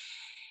years,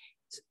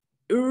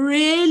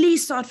 really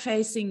start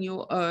facing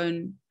your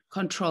own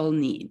control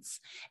needs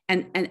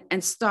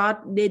and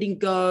start letting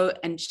go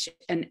and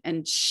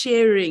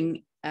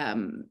sharing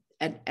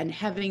and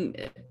having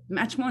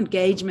much more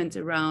engagement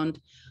around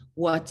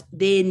what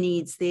their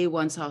needs, their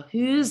wants are.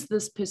 Who's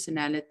this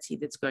personality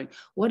that's growing?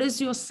 What is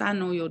your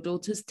son or your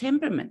daughter's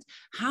temperament?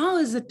 How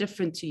is it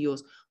different to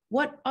yours?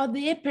 What are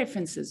their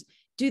preferences?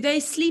 Do they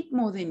sleep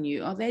more than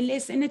you? Are they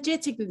less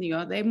energetic than you?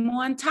 Are they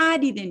more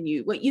untidy than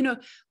you?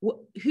 Who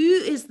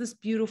is this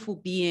beautiful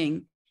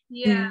being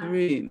in the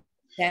room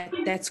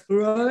that's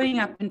growing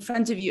up in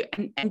front of you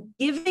and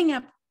giving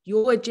up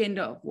your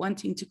agenda of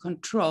wanting to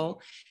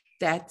control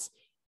that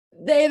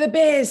they're the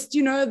best,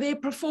 their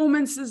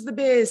performance is the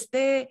best,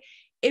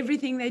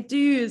 everything they do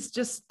is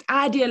just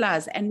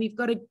idealized, and we've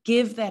got to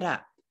give that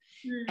up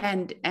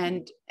and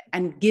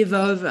give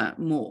over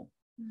more.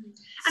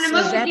 And I'm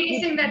also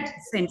guessing that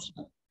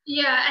essential.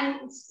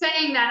 And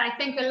saying that, I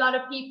think a lot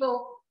of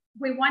people,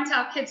 we want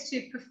our kids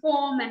to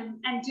perform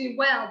and do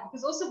well,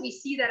 because also we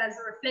see that as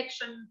a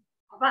reflection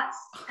of us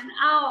and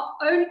our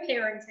own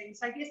parenting.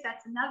 So I guess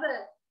that's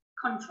another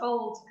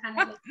controlled kind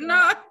of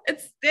no,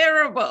 it's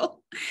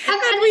terrible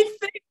that we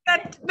think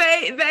that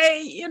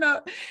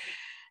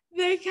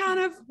they kind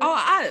of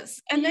are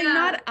us, and they're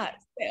not us.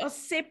 They are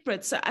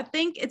separate. So I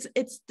think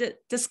it's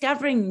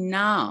discovering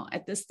now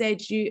at the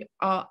stage you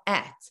are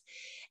at,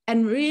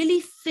 and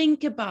really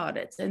think about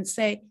it and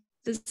say,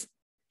 this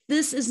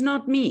is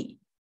not me.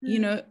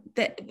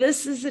 That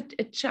this is a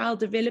child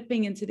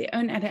developing into their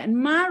own adult, and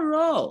my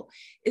role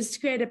is to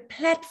create a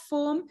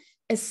platform,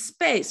 a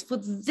space for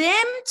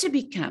them to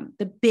become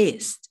the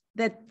best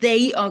that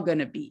they are going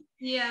to be.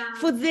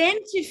 For them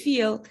to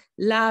feel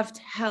loved,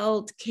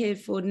 held, cared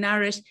for,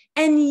 nourished,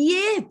 and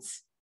yet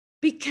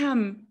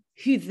become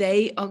who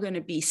they are going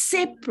to be,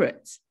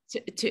 separate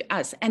to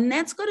us. And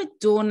that's got to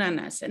dawn on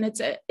us. And it's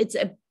a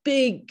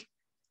big,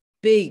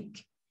 big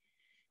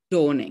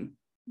dawning.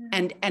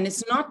 And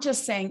it's not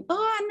just saying, oh,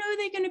 I know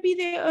they're going to be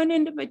their own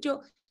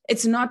individual.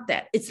 It's not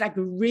that. It's like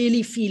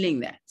really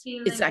feeling that.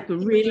 It's like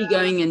really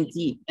going in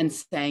deep and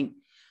saying,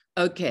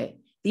 okay,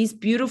 these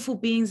beautiful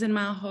beings in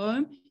my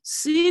home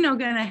soon are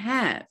going to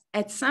have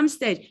at some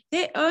stage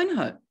their own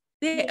home,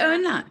 their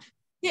own life,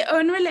 their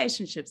own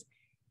relationships,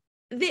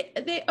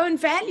 their own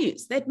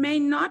values that may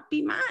not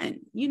be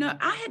mine.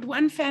 I had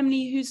one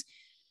family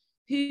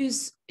who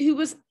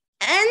was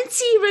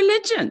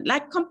anti-religion,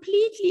 like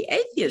completely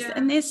atheist,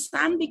 and their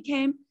son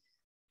became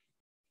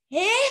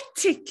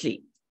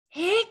hectically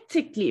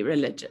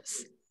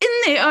religious in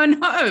their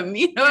own home,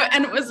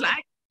 and it was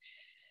like,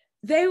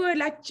 they were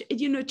like,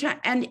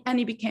 and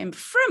he became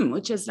frum,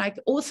 which is like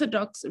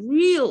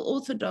real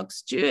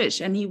Orthodox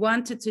Jewish, and he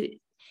wanted to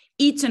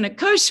eat in a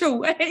kosher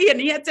way, and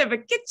he had to have a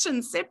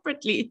kitchen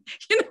separately,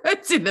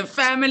 to the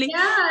family.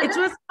 It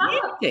was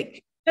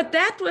hectic. But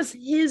that was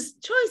his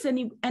choice, and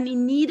he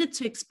needed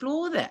to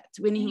explore that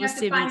when he was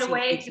 17. You have to find a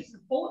way to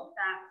support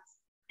that.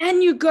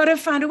 And you got to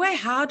find a way.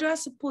 How do I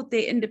support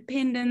their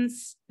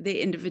independence, their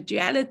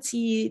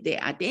individuality, their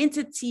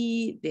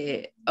identity,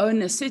 their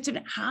own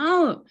assertiveness?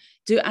 How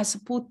do I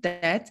support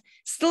that?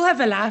 Still have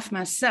a life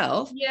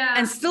myself,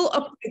 and still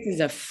operate as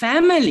a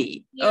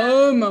family.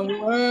 Oh my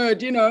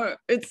word! It's tough.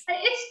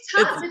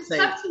 It's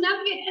tough to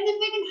navigate. And then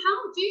Megan,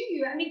 how do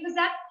you? I mean, because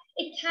that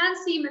it can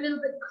seem a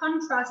little bit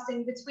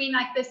contrasting between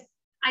like this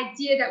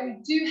idea that we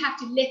do have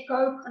to let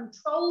go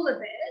control a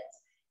bit,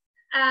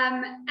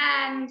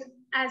 and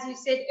as you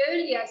said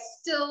earlier,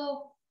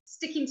 still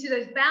sticking to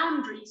those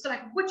boundaries. So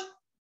like which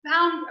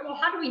boundary, well,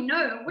 how do we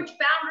know which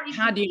boundaries?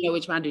 How do you know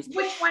which boundaries?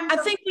 Which ones? I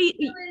think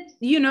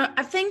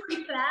I think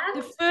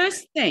the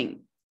first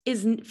thing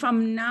is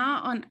from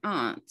now on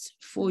out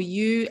for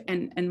you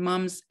and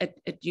moms at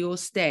your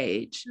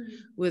stage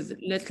with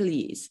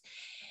littlies,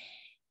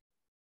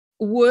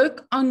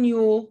 work on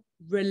your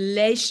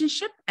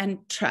relationship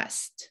and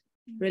trust.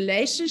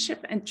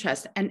 Relationship and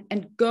trust,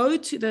 and go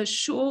to the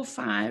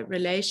surefire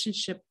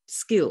relationship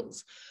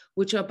skills,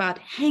 which are about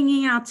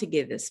hanging out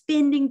together,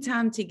 spending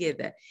time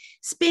together,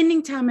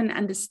 spending time in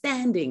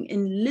understanding,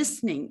 in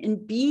listening,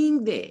 in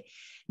being there,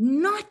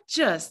 not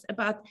just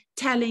about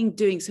telling,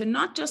 doing. So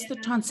not just the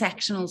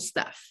transactional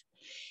stuff.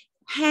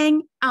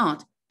 Hang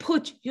out,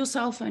 put your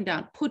cell phone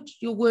down, put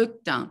your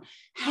work down,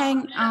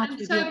 hang out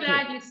with your kids. I'm so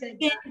glad you said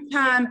that. Spend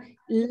time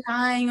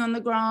lying on the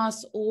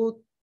grass or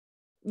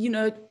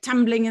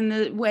tumbling in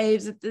the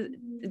waves at the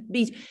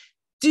beach.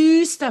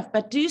 Do stuff,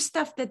 but do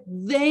stuff that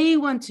they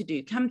want to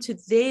do. Come to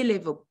their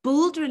level.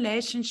 Build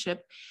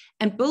relationship,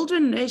 and build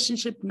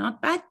relationship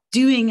not by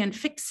doing and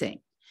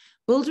fixing.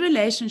 Build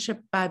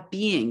relationship by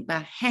being,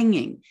 by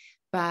hanging,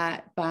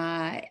 by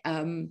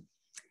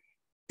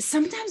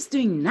sometimes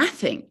doing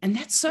nothing. And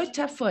that's so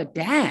tough for a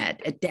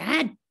dad. A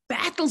dad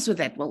battles with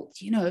that. Well,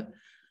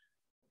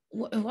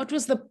 what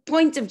was the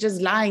point of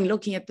just lying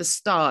looking at the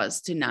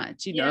stars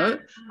tonight,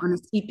 on a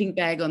sleeping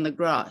bag on the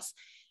grass?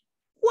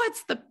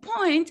 What's the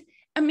point?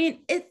 I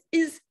mean,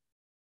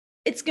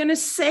 it's going to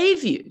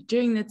save you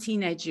during the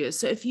teenage years.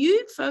 So if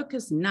you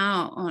focus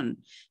now on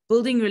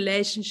building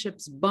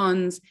relationships,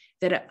 bonds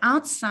that are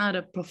outside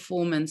of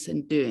performance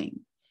and doing,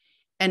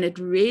 and it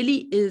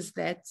really is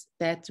that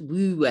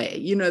woo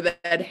way,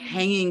 that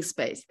hanging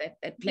space,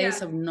 that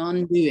place of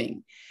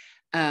non-doing,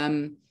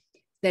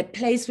 that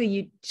place where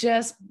you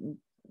just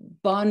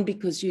bond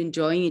because you're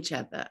enjoying each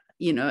other,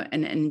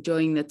 and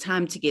enjoying the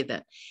time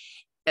together.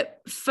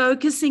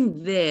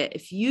 Focusing there,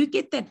 if you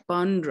get that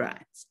bond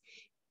right,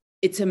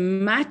 it's a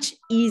much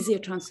easier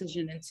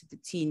transition into the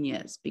teen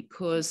years,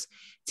 because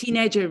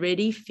teenager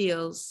already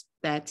feels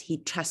that he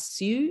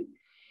trusts you.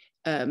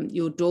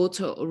 Your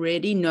daughter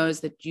already knows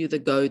that you're the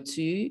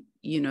go-to,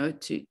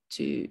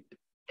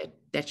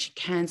 that she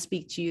can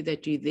speak to you,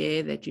 that you're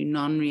there, that you're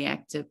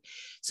non-reactive.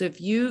 So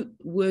if you're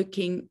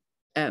working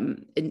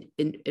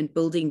in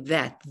building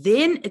that,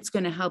 then it's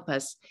going to help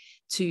us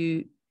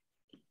to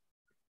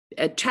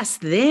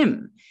trust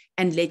them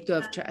and let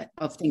go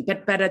of things.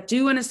 But I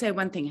do want to say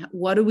one thing.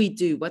 What do we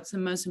do? What's the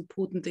most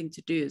important thing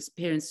to do as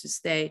parents to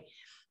stay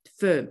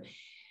firm?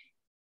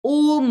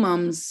 All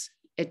moms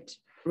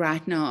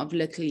right now of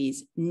littlies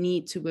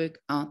need to work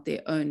out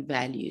their own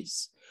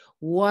values.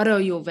 What are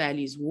your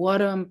values?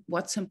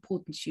 What's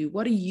important to you?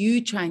 What are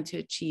you trying to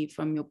achieve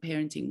from your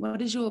parenting?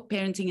 What is your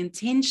parenting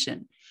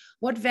intention?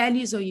 What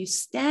values are you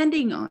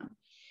standing on?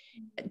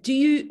 Do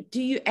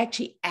you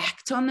actually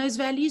act on those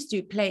values? Do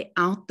you play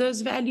out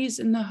those values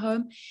in the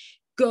home?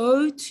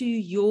 Go to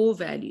your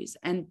values,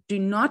 and do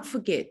not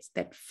forget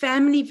that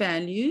family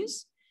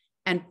values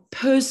and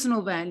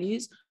personal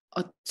values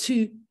are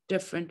two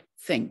different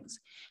things.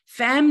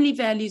 Family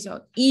values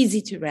are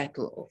easy to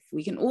rattle off.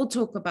 We can all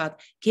talk about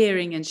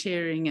caring and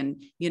sharing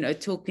and,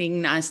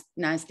 talking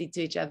nicely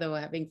to each other or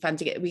having fun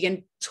together. We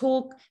can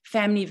talk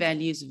family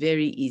values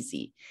very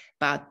easy,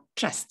 about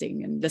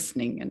trusting and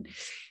listening.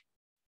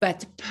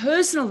 But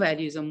personal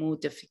values are more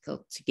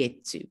difficult to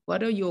get to.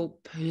 What are your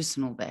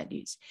personal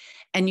values?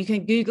 And you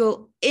can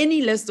Google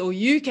any list, or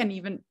you can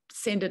even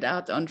send it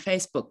out on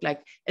Facebook,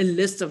 like a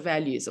list of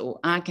values, or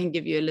I can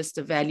give you a list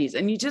of values.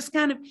 And you just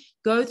kind of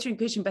go through and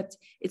question, but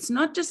it's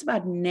not just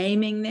about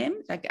naming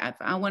them. Like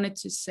I wanted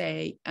to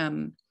say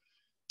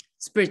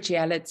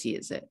spirituality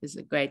is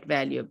a great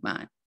value of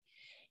mine.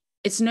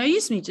 It's no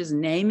use me just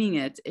naming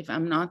it if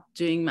I'm not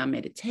doing my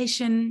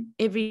meditation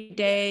every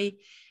day,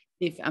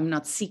 if I'm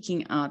not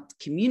seeking out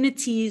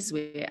communities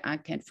where I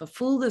can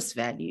fulfill this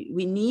value.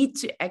 We need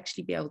to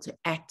actually be able to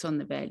act on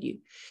the value.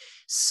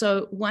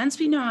 So once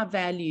we know our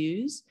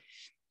values,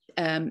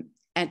 and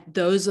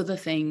those are the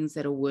things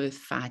that are worth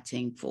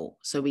fighting for.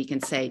 So we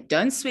can say,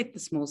 don't sweat the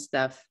small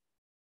stuff.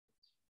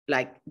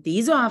 Like,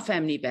 these are our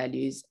family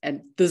values,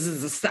 and this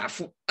is the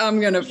stuff I'm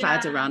going to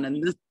fight around,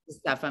 and this is the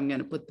stuff I'm going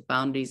to put the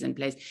boundaries in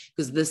place,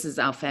 because this is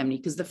our family.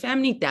 Because the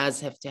family does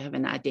have to have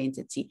an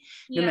identity.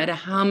 No matter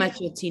how much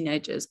your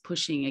teenager is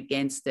pushing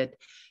against it,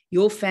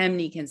 your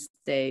family can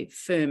stay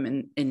firm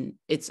in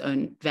its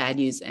own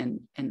values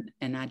and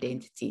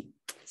identity.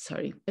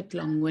 Sorry, a bit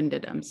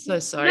long-winded. I'm so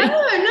sorry. No,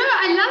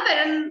 I love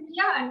it.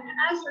 And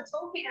as you're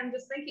talking, I'm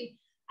just thinking,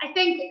 I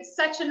think it's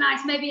such a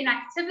nice, maybe an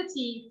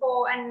activity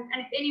and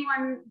if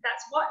anyone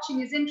that's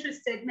watching is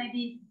interested,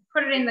 maybe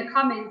put it in the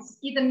comments.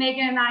 Either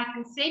Megan and I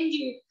can send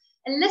you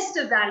a list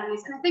of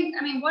values. And I think,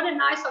 what a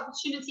nice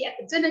opportunity at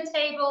the dinner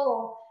table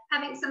or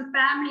having some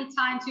family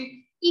time to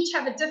each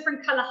have a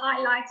different color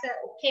highlighter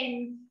or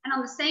pen, and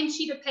on the same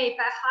sheet of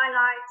paper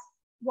highlight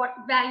what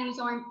values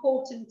are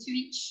important to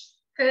each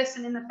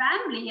person in the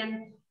family,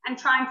 and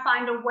try and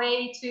find a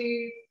way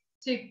to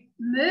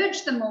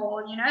merge them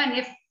all, you know. And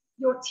if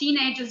your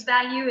teenager's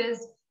value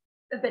is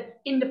a bit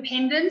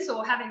independence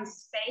or having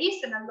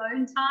space and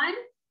alone time,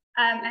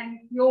 and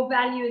your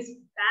value is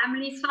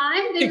family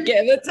time, then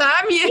together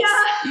time, yes.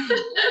 Yeah,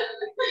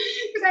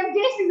 because I'm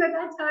guessing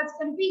that's how it's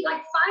going to be,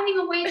 like finding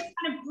a way to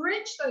kind of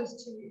bridge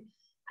those two.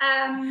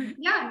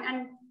 Yeah,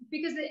 and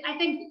because I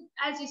think,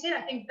 as you said,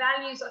 I think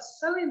values are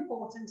so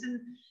important,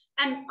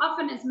 and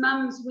often as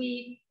mums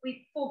we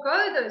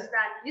forego those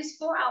values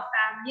for our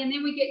family, and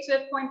then we get to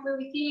a point where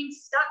we're feeling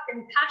stuck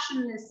and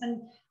passionless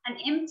and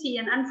empty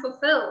and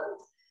unfulfilled.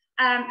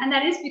 And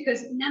that is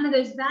because none of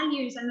those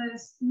values and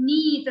those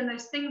needs and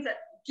those things that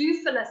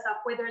do fill us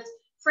up, whether it's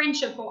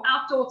friendship or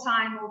outdoor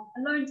time or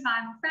alone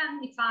time or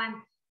family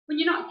time, when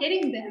you're not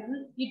getting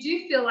them, you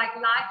do feel like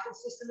life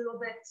is just a little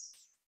bit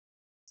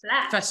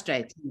flat.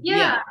 Frustrating.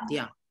 Yeah.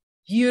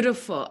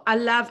 Beautiful. I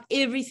love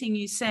everything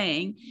you're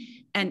saying.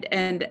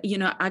 And you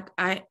know,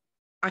 I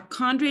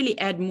can't really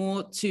add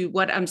more to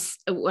what I'm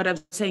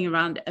saying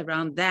around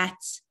that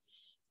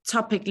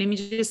topic. Let me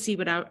just see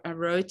what I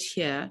wrote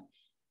here.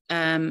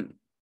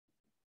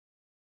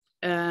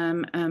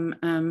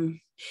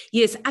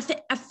 Yes,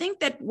 I think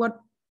that what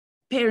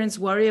parents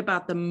worry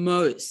about the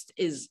most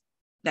is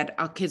that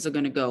our kids are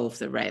going to go off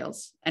the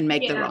rails and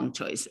make the wrong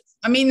choices.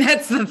 I mean,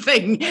 that's the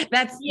thing.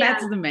 That's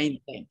the main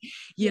thing,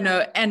 you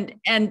know.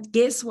 And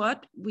guess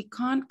what? We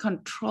can't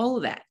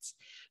control that,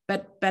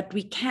 but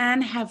we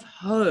can have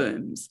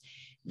homes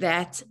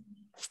that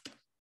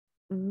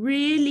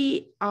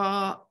really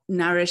are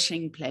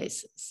nourishing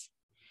places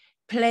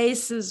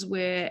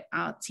where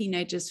our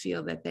teenagers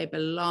feel that they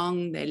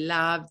belong, they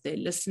love, they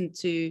listen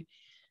to.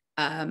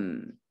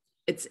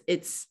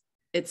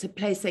 It's a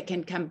place they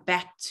can come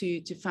back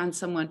to find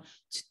someone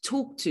to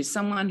talk to,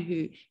 someone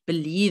who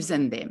believes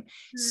in them.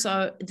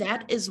 So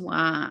that is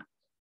why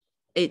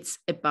it's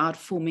about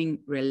forming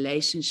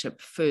relationship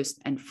first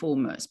and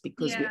foremost,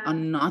 because we are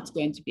not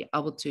going to be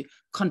able to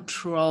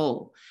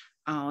control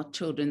our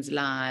children's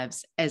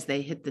lives as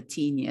they hit the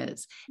teen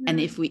years. And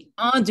if we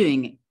are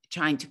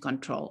trying to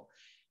control,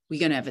 we're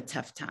going to have a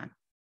tough time,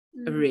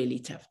 a really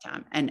tough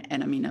time. And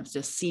I mean, I've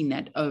just seen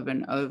that over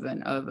and over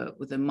and over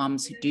with the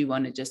moms who do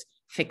want to just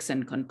fix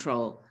and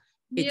control.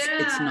 It's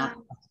not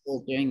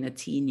possible during the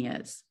teen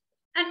years.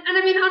 And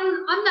I mean,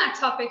 on that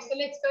topic, so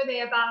let's go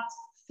there about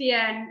fear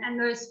and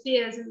those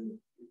fears. And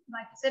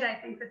like I said, I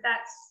think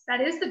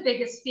that is the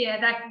biggest fear,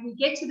 that we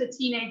get to the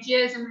teenage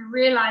years and we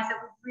realize that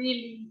we've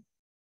really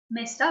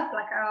messed up,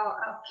 like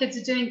our kids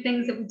are doing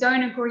things that we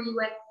don't agree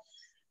with.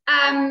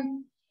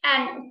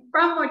 And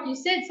from what you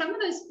said, some of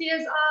those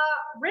fears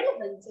are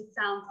relevant, it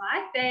sounds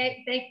like.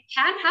 They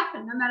can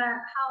happen no matter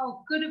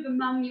how good of a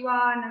mum you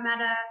are, no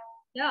matter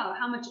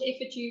how much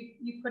effort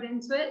you put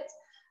into it.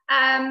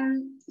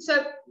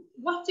 So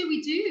what do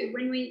we do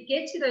when we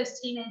get to those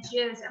teenage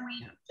years and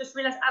we just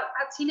realize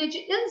our teenager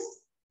is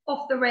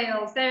off the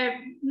rails? They're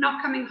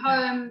not coming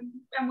home,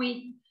 and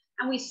we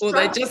struggle.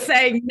 Or they're just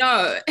saying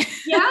no.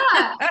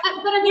 Yeah. But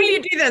I mean, all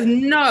you do is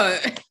no.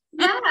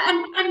 Yeah,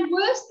 and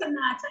worse than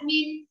that, I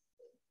mean,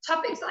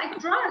 topics like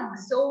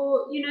drugs,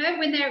 or you know,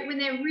 when they're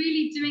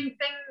really doing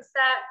things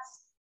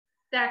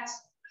that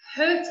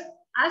hurt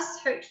us,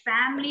 hurt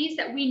families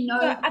that we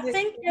know. Yeah, I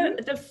think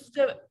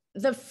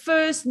the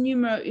first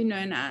numero uno,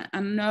 and I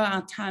know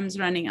our time's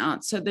running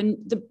out, so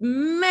the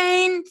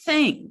main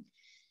thing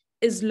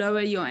is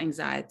lower your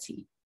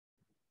anxiety.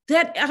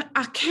 That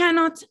I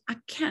cannot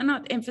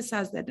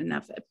emphasize that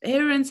enough.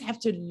 Parents have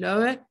to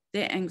lower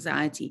their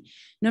anxiety,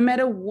 no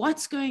matter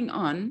what's going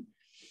on.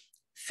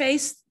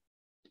 Face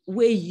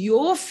where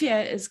your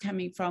fear is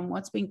coming from,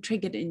 what's being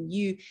triggered in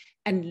you,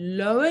 and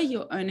lower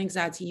your own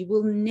anxiety. You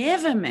will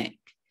never make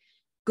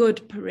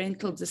good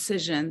parental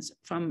decisions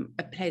from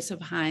a place of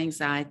high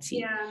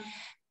anxiety.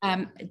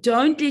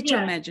 Don't let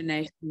your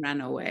imagination run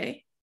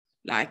away.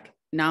 Like,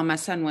 now my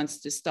son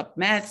wants to stop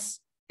maths,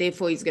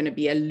 therefore he's going to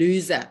be a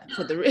loser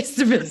for the rest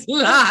of his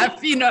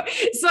life, you know.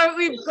 So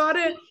we've got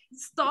to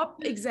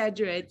stop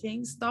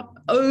exaggerating, stop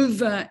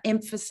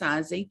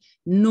overemphasizing,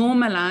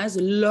 normalize,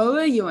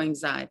 lower your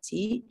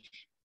anxiety,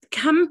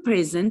 come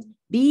present,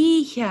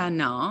 be here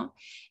now,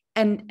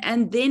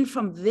 and then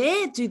from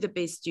there do the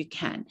best you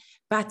can.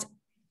 But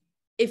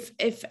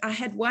if I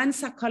had one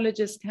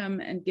psychologist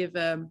come and give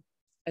a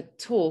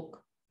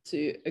talk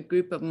to a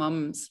group of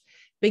moms,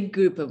 big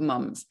group of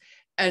moms,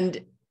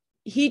 and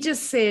he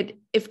just said,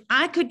 if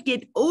I could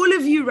get all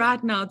of you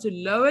right now to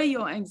lower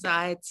your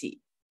anxiety,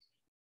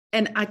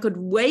 and I could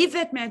wave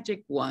that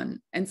magic wand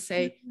and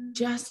say,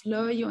 just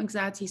lower your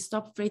anxiety,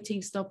 stop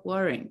fretting, stop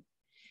worrying,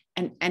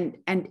 and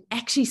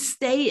actually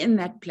stay in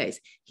that place.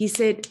 He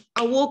said,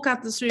 I'll walk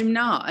out this room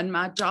now and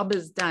my job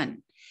is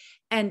done.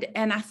 And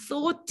I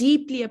thought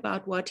deeply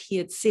about what he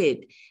had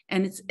said,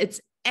 and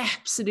it's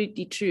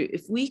absolutely true.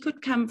 If we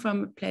could come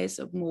from a place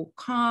of more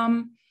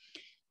calm,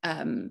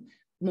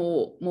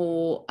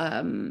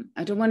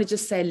 I don't want to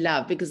just say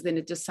love, because then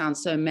it just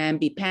sounds so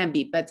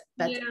mamby-pamby, but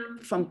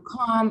from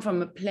calm,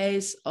 from a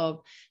place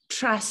of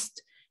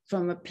trust,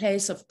 from a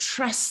place of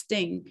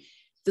trusting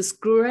this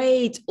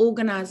great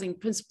organizing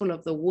principle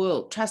of the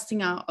world,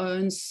 trusting our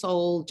own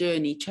soul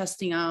journey,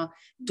 trusting our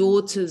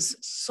daughter's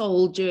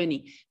soul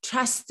journey,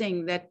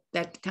 trusting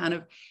that kind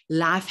of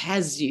life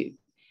has you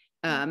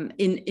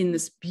in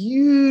this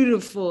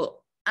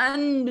beautiful,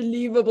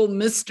 unbelievable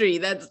mystery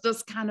that's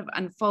just kind of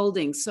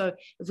unfolding. So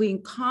if we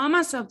can calm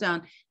ourselves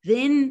down,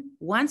 then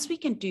once we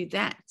can do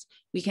that,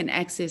 we can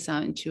access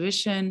our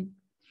intuition,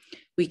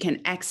 we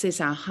can access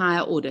our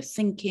higher order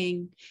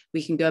thinking,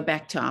 we can go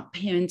back to our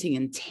parenting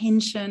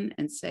intention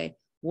and say,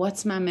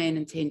 what's my main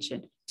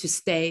intention? To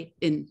stay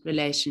in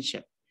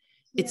relationship.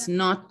 It's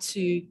not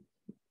to,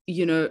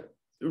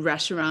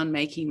 rush around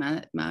making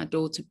my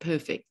daughter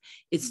perfect.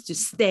 It's to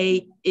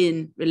stay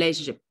in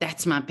relationship.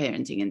 That's my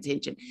parenting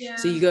intention.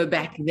 So you go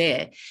back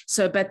there.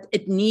 So, but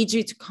it needs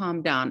you to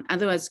calm down.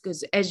 Otherwise,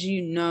 because as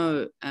you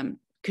know,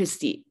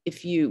 Christie,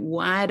 if you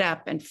wired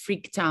up and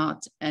freaked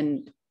out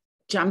and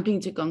jumping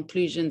to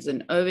conclusions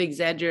and over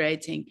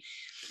exaggerating,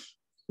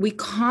 we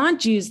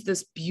can't use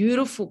this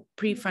beautiful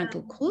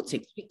prefrontal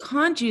cortex. We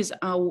can't use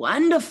our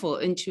wonderful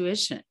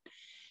intuition.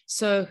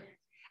 So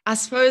I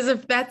suppose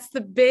if that's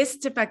the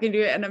best tip I can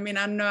do, and I mean,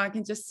 I know I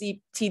can just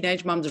see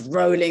teenage moms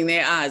rolling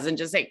their eyes and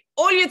just say,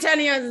 all you're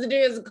telling us to do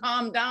is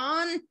calm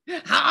down.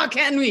 How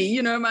can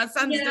we? My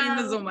son's doing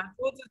this or my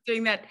daughter's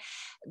doing that.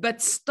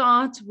 But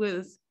start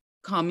with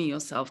calming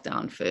yourself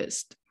down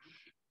first.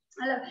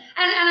 I love it.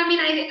 And I mean,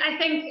 I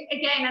think,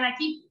 again, and I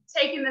keep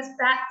taking this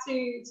back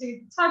to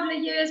toddler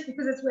years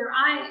because it's where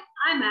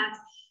I'm at,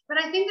 but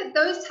I think that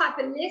those type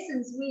of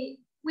lessons, we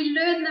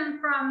learn them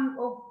from,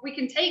 or we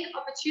can take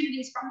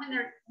opportunities from when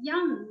they're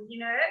young,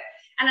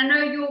 and I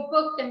know your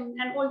book and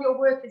all your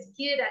work is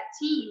geared at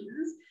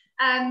teens.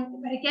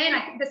 But again,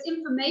 I think this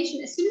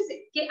information, as soon as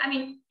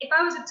if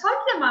I was a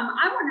toddler mom,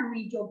 I want to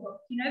read your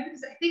book,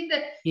 because I think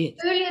that the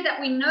earlier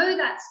that we know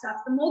that stuff,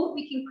 the more that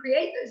we can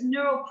create those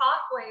neural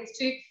pathways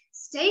to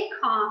stay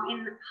calm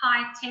in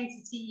high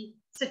intensity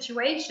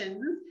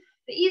situations,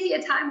 the easier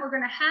time we're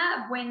going to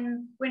have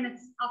when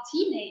it's our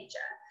teenager.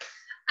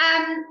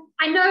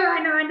 I know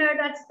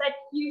that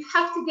you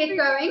have to get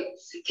going.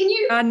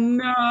 I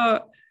know.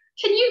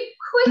 Can you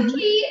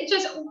quickly,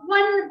 just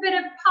one bit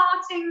of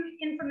parting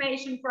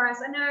information for us?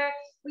 I know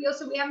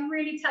we haven't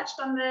really touched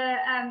on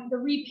the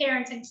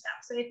reparenting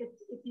stuff. So if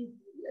you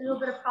a little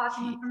bit of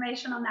parting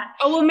information on that.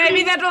 Oh, well,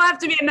 maybe that'll have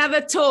to be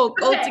another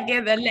talk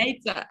altogether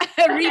later.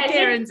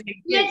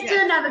 Reparenting. Let's do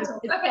another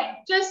talk. Okay,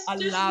 just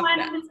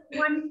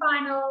one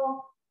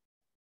final.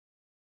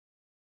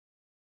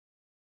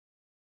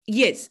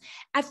 Yes,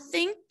 I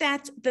think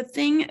that the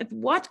thing,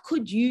 what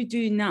could you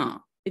do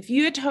now? If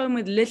you're at home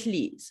with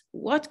littlies,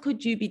 what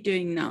could you be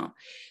doing now?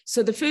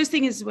 So the first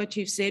thing is what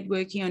you've said,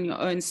 working on your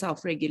own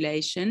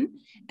self-regulation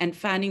and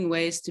finding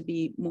ways to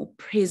be more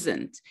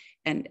present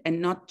and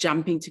not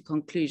jumping to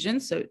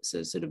conclusions. So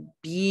sort of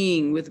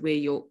being with where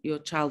your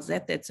child's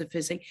at. That's the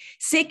first thing.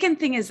 Second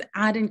thing is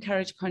I'd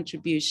encourage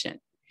contribution.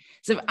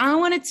 So if I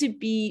wanted to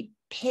be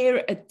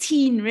a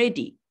teen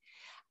ready,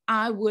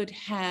 I would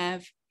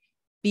have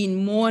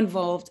been more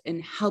involved in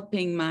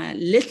helping my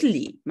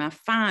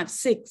 5,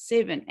 6,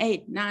 7,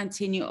 8, 9,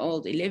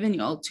 10-year-old,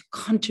 11-year-old to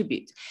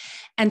contribute.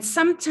 And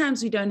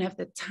sometimes we don't have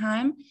the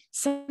time.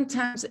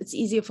 Sometimes it's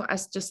easier for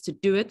us just to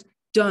do it.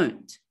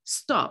 Don't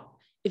stop.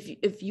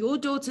 If your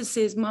daughter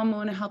says, Mom, I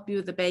want to help you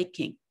with the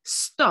baking,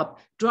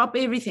 stop, drop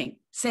everything,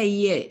 say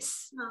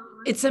yes.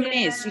 It's a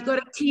mess. You got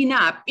to clean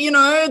up.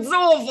 It's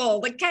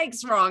awful. The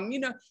cake's wrong.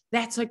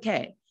 That's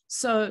okay.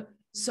 So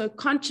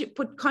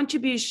put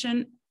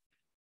contribution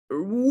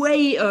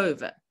way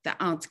over the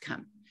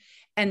outcome.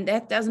 And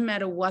that doesn't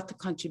matter what the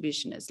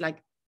contribution is.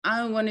 Like,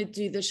 I want to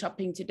do the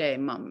shopping today,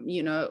 Mom,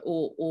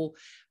 or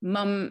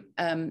Mom,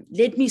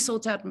 let me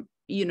sort out,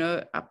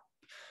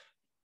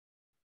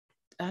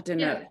 I don't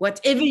know,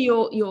 whatever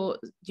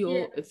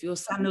if your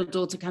son or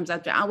daughter comes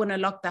out, I want to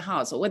lock the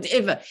house or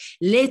whatever,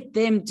 let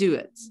them do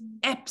it.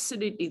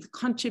 Absolutely. The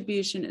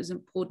contribution is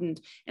important.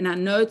 And I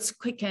know it's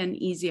quicker and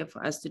easier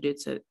for us to do it.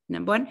 So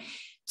number one.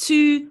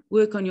 2,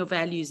 work on your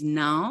values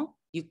now.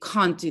 You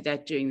can't do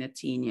that during the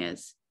teen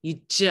years.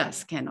 You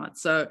just cannot.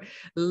 So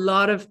a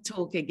lot of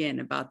talk again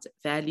about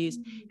values.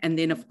 And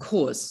then, of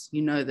course,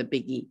 the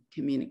biggie,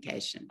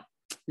 communication,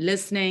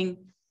 listening,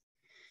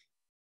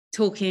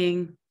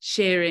 talking,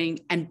 sharing,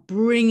 and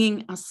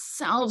bringing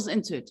ourselves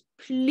into it.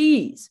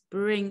 Please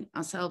bring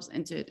ourselves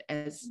into it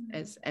as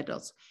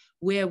adults.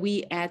 Where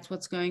we at,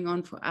 what's going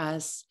on for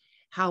us,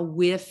 how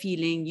we're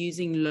feeling,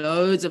 using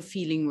loads of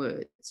feeling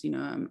words.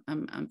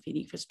 I'm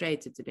feeling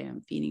frustrated today.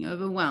 I'm feeling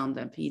overwhelmed.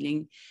 I'm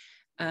feeling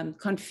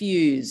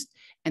confused.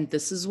 And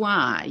this is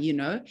why,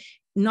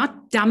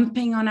 not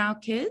dumping on our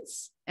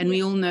kids. And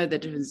we all know the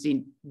difference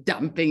between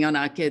dumping on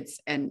our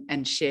kids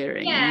and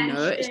sharing.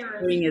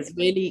 Sharing is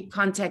really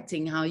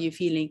contacting how you're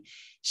feeling,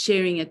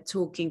 sharing it,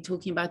 talking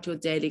about your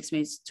daily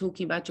experience,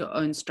 talking about your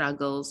own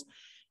struggles,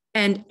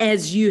 And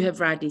as you have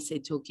rightly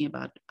said, talking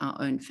about our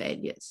own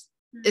failures,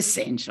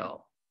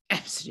 essential,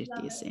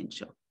 absolutely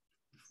essential.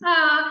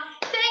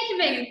 Thank you,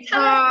 Megan.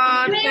 Tell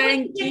us where we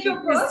can get your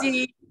book.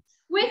 Christie.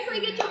 Where can we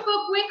get your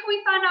book? Where can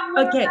we find out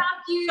more about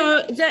you?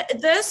 So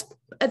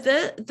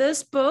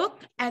this book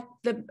at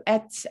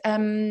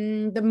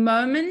the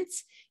moment,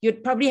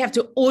 you'd probably have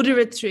to order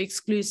it through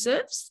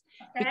exclusives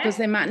because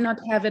they might not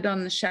have it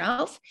on the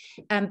shelf,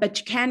 but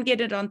you can get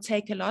it on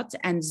Take-A-Lot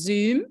and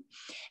Zoom.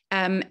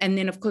 And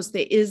then, of course,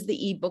 there is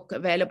the ebook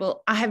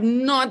available. I have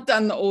not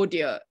done the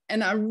audio,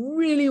 and I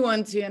really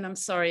want to, and I'm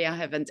sorry I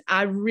haven't.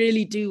 I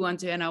really do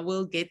want to, and I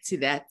will get to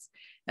that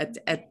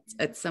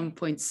at some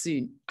point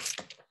soon.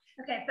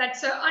 Okay, but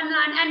so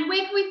online, and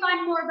where can we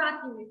find more about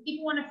you? If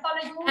people want to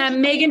follow you?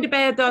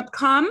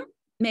 MeganDeBeyer.com.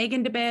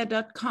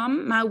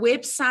 MeganDeBeyer.com. My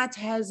website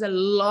has a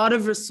lot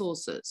of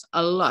resources,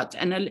 a lot.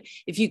 And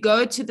if you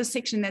go to the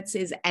section that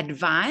says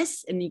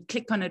advice and you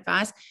click on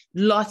advice,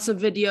 lots of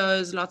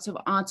videos, lots of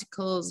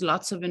articles,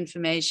 lots of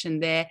information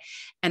there.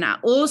 And I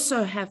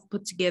also have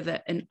put together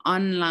an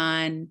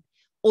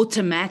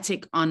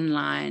automatic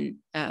online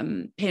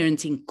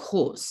parenting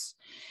course.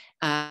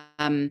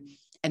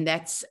 And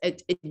that's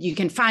it. You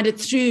can find it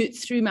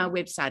through my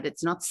website.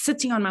 It's not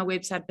sitting on my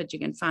website, but you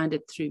can find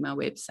it through my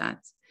website.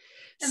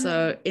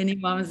 So any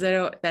moms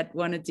that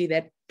want to do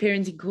that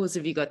parenting course,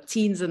 if you've got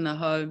teens in the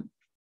home,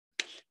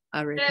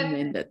 I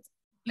recommend it.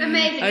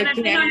 Amazing. Okay. And I've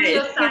been on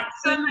your site.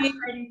 So much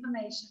great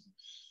information.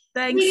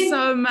 Thanks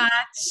so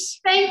much.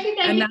 Thank you.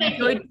 I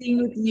enjoyed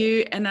being with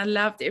you, and I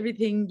loved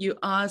everything you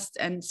asked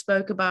and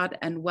spoke about,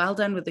 and well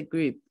done with the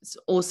group. It's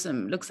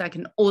awesome. Looks like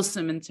an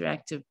awesome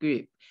interactive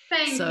group.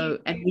 Thank you.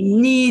 And we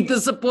need the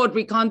support.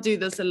 We can't do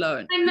this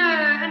alone. I know,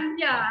 and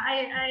yeah,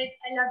 I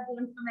love the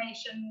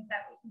information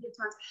that we can get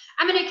to us.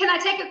 I mean, can I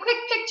take a quick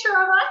picture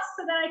of us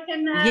so that I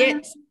can?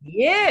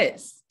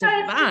 Yes,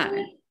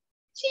 divine.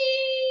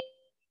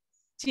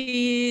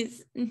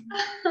 Cheese.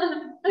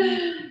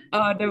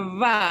 Oh,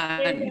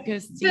 divine,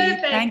 Christie.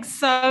 Thanks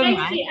so much.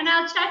 Thank you, and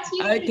I'll chat to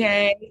you.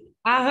 Okay.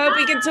 I hope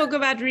we can talk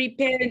about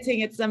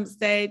reparenting at some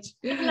stage.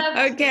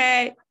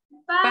 Okay.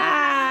 Bye.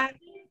 Bye.